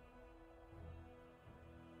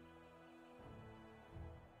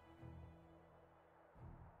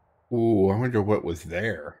 Ooh, I wonder what was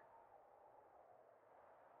there.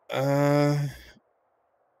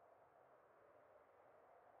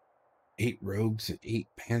 8 rogues and 8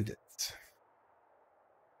 bandits.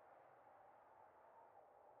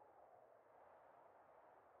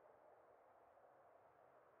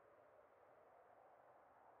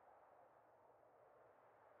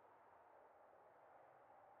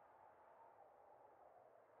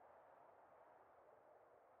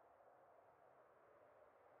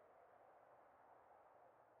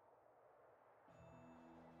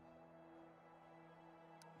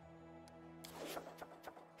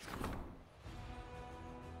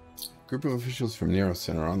 Group of officials from Nero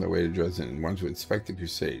Center are on their way to Drezen and want to inspect the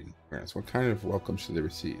crusade. What kind of welcome should they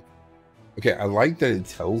receive? Okay, I like that it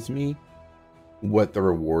tells me what the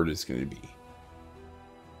reward is going to be.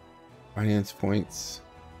 Finance points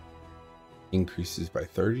increases by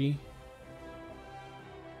 30.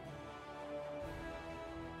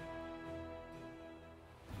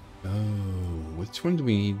 Oh, which one do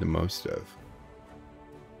we need the most of?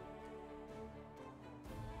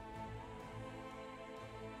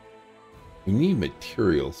 We need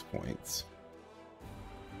materials points.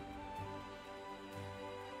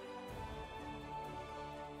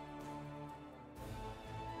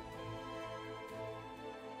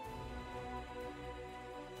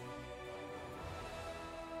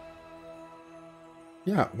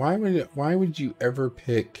 Yeah, why would you ever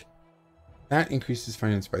pick that? Increases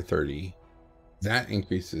finance by 30. That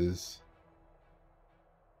increases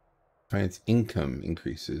finance income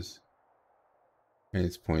increases.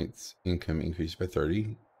 Finance points income increased by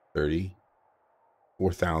 30. 30.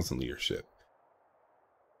 4,000 leadership.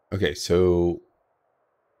 Okay, so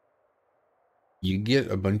you get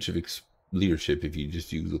a bunch of leadership if you just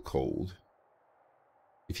do the cold.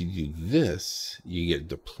 If you do this, you get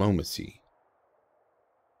diplomacy.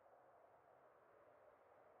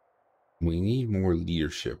 We need more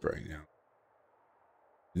leadership right now.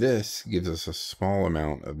 This gives us a small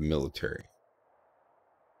amount of military.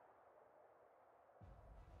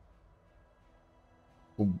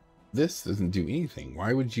 Well, this doesn't do anything.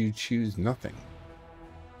 Why would you choose nothing?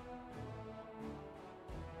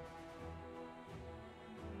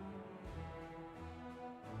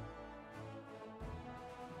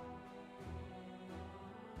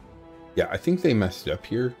 Yeah, I think they messed up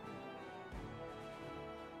here.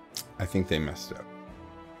 I think they messed up.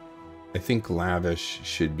 I think lavish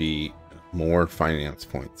should be more finance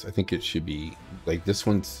points. I think it should be like this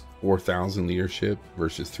one's 4,000 leadership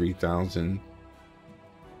versus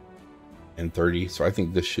 3,030. So I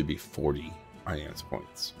think this should be 40 finance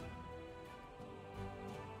points.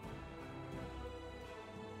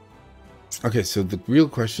 Okay, so the real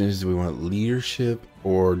question is, do we want leadership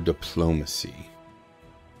or diplomacy?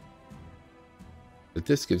 But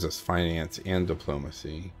this gives us finance and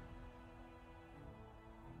diplomacy.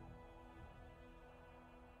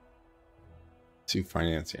 To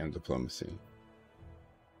finance and diplomacy.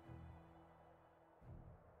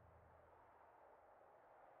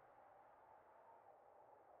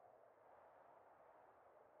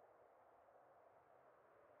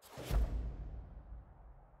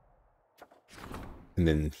 And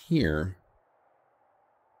then here,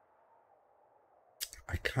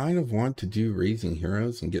 I kind of want to do raising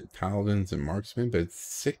heroes and get paladins and marksmen, but it's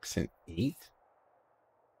 6 and 8.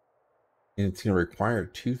 And it's going to require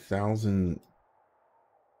 2,000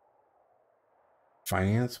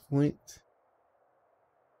 finance points.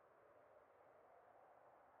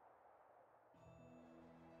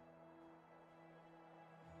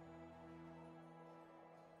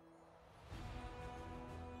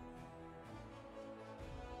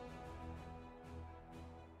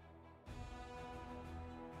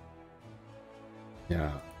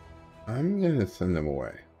 Yeah, I'm going to send them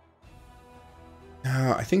away.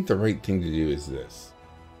 Now, I think the right thing to do is this.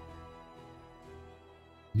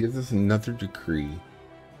 Gives us another decree.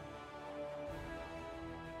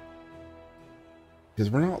 Because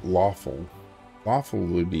we're not lawful. Lawful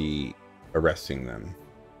would be arresting them.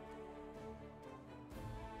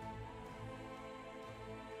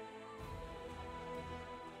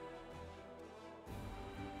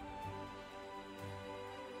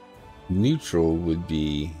 Neutral would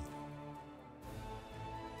be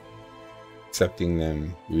accepting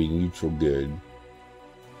them, would be neutral good.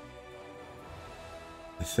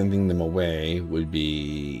 Sending them away would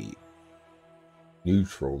be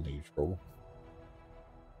neutral.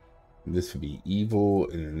 This would be evil,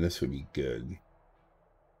 and then this would be good.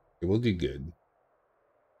 It will do good.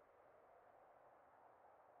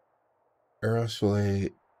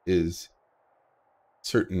 Arashale is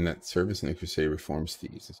certain that service in the crusade reforms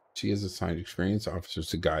thieves. She has assigned experienced officers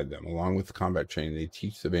to guide them. Along with the combat training, they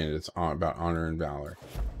teach the bandits about honor and valor.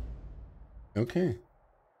 Okay.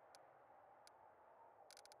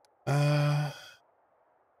 And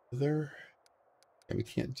we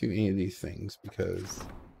can't do any of these things because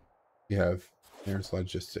we have there's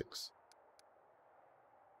logistics.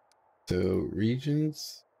 So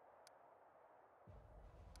regions.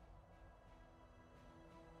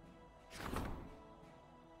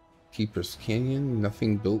 Keeper's Canyon,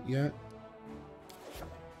 nothing built yet.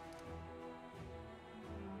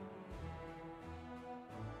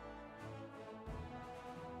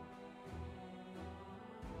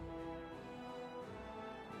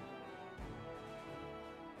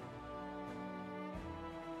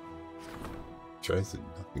 Drezen,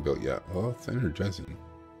 nothing built yet. Well, let's enter Drezen.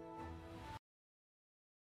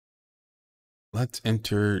 Let's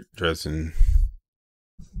enter Drezen.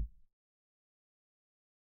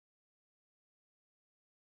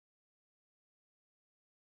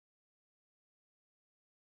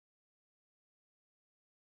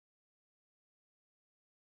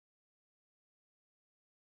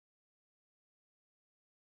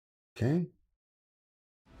 Okay.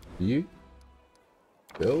 You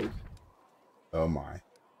build? Oh my.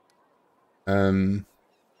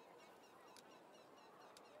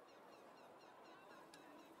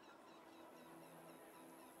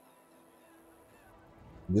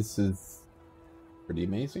 This is pretty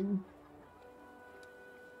amazing.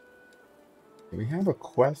 We have a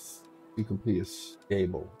quest to complete a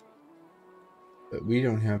stable, but we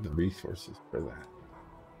don't have the resources for that.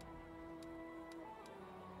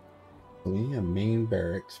 We need a main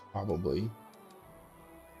barracks, probably.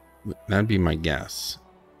 That'd be my guess.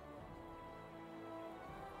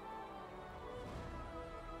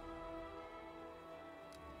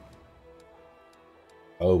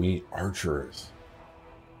 Oh, we need archers.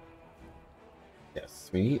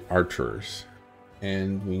 Yes, we need archers.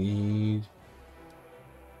 And we need...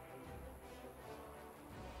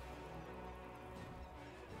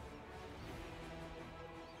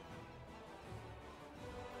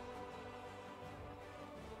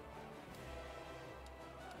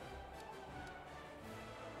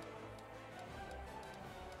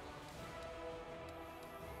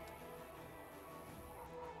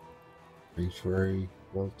 sanctuary,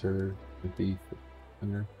 shelter, thief,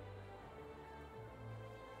 center.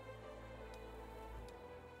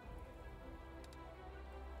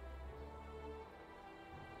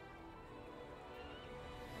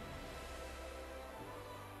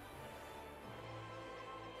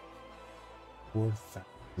 $4,000.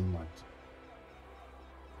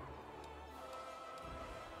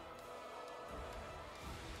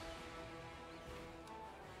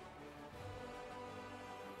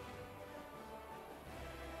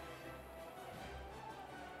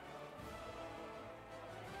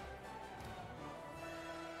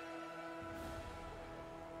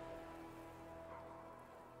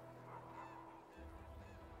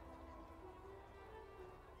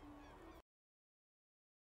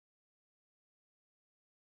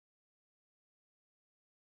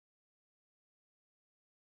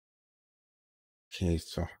 Okay,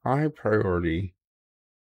 so high priority.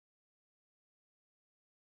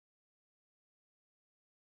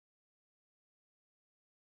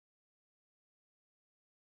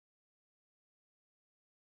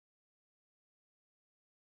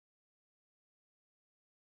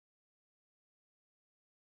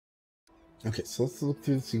 Okay, so let's look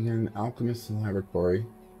through this again. Alchemist and Laboratory.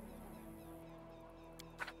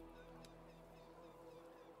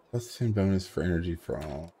 Plus 10 bonus for energy for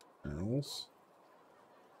all minerals.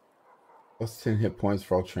 Plus 10 hit points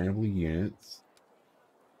for all trainable units.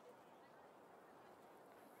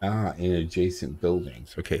 Ah, in adjacent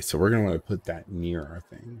buildings. Okay, so we're going to want to put that near our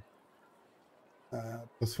thing.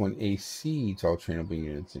 Plus 1 AC to all trainable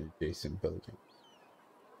units in adjacent buildings.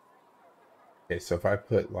 Okay, so if I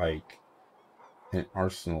put like an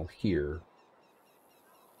arsenal here,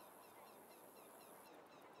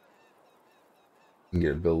 and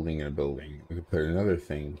get a building and a building. We could put another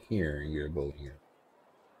thing here and get a building.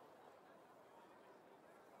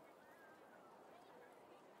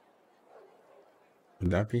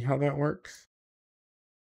 Would that be how that works?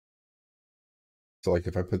 So like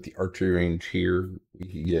if I put the archery range here, we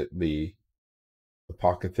could get the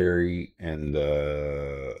apothecary and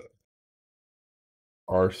the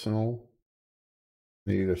arsenal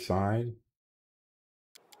on either side.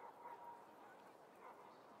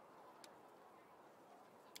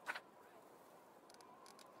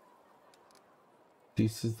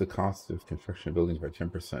 Decreases the cost of construction of buildings by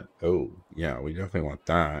 10%. Oh, yeah, we definitely want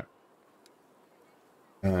that.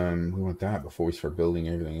 We want that before we start building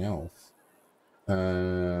everything else.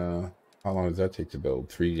 How long does that take to build?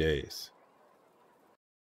 3 days.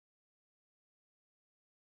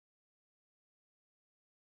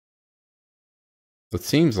 It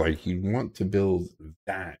seems like you'd want to build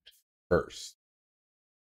that first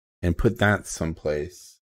and put that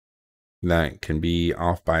someplace that can be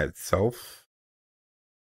off by itself.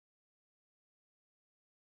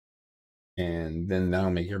 And then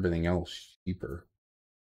that'll make everything else cheaper.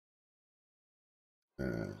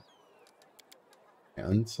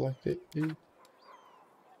 Unselect it, dude.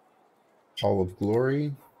 Hall of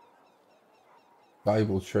Glory.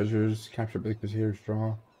 Valuable treasures. Capture big potatoes.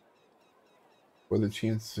 Draw. For the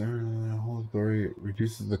chance. Hall of Glory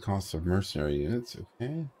reduces the cost of mercenary units.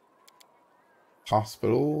 Okay.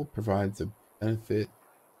 Hospital provides a benefit.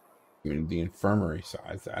 Even the infirmary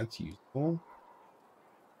size, that's useful.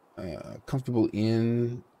 Comfortable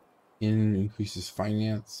inn increases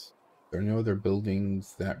finance. There are no other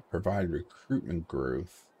buildings that provide recruitment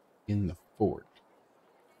growth in the fort.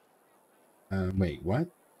 Wait, what?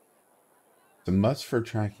 It's a must for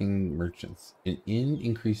attracting merchants. An inn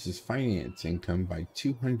increases finance income by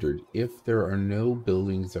 200 if there are no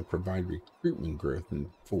buildings that provide recruitment growth in the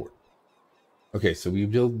fort. Okay, so we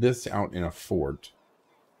build this out in a fort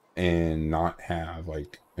and not have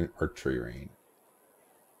like an archery range.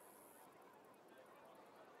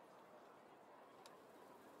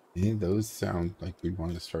 Yeah, those sound like we'd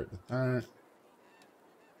want to start with that.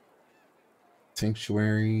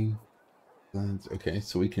 Sanctuary. Okay,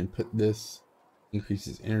 so we can put this,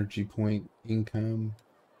 increases energy point income.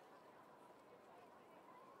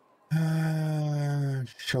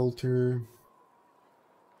 Shelter.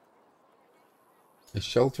 A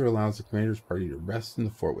shelter allows the commander's party to rest in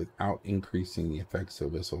the fort without increasing the effects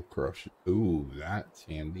of abyssal corruption. Ooh, that's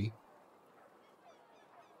handy.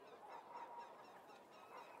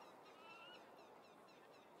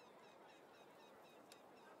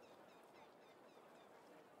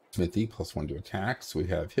 Smithy +1 to attack. So we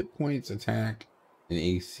have hit points, attack, and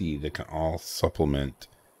AC that can all supplement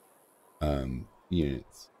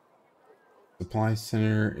units. Supply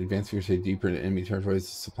center, advance your state deeper into enemy territories.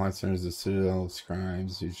 The supply center is the citadel of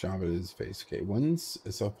scribes whose job it is to face. Okay, once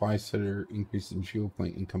a supply center increases material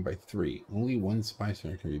point income by 3. Only one supply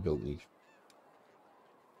center can be built in each.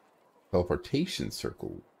 Teleportation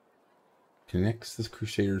circle connects the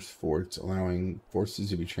Crusaders' forts, allowing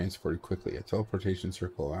forces to be transported quickly. A teleportation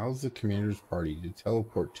circle allows the commander's party to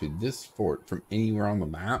teleport to this fort from anywhere on the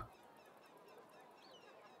map.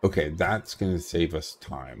 Okay, that's going to save us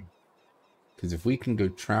time. Because if we can go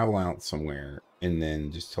travel out somewhere and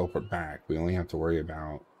then just teleport back, we only have to worry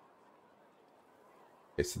about...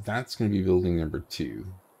 Okay, so that's going to be building number 2.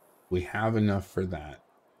 We have enough for that.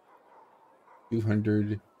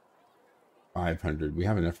 200, 500. We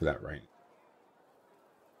have enough for that right now.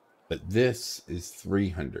 But this is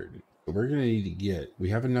 300. So we're going to need to get...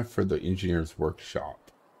 We have enough for the engineer's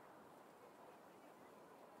workshop.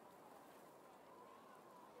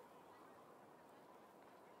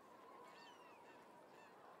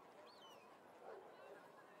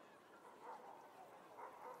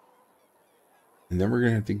 And then we're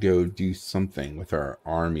going to have to go do something with our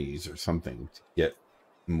armies or something to get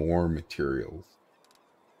more materials.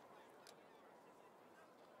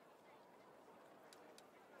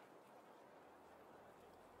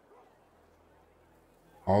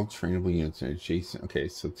 All trainable units and adjacent. Okay,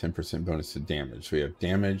 so 10% bonus to damage. So we have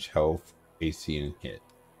damage, health, AC, and hit.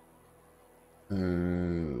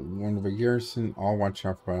 One of a garrison. All watch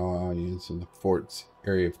out for all units in the fort's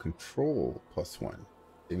area of control +1.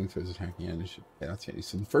 Saving throws attacking initiative. Okay, that's handy.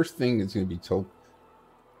 So the first thing is going to be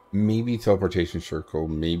maybe teleportation circle,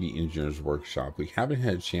 maybe engineer's workshop. We haven't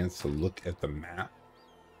had a chance to look at the map.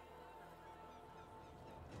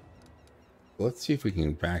 Let's see if we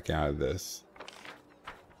can back out of this.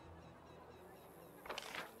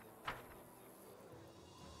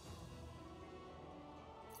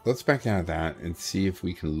 Let's back out of that and see if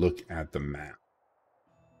we can look at the map.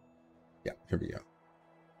 Yeah, here we go.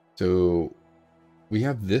 So we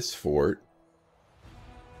have this fort.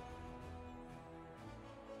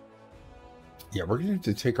 Yeah, we're going to have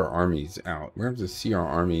to take our armies out. We're going to have to see our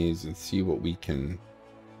armies and see what we can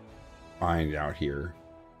find out here.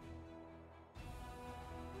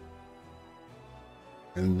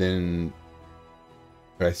 And then,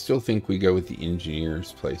 but I still think we go with the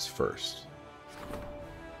engineer's place first.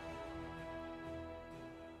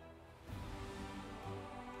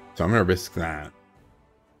 So I'm going to risk that.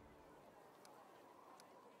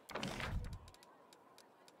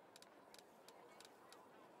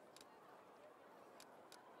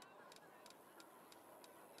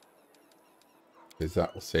 Because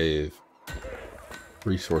that will save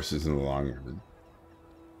resources in the long run.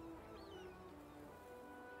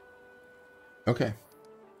 Okay.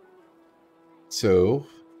 So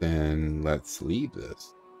then let's leave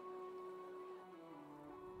this.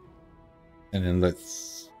 And then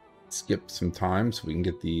let's skip some time so we can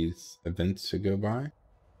get these events to go by.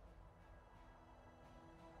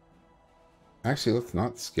 Actually, let's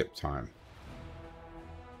not skip time.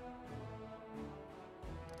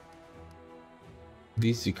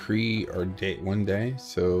 These decree our date 1 day,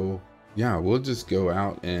 so yeah, we'll just go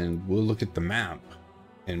out and we'll look at the map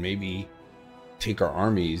and maybe take our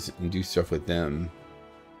armies and do stuff with them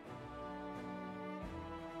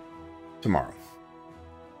tomorrow.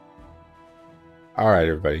 All right,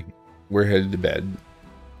 everybody, we're headed to bed.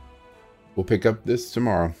 We'll pick up this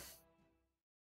tomorrow.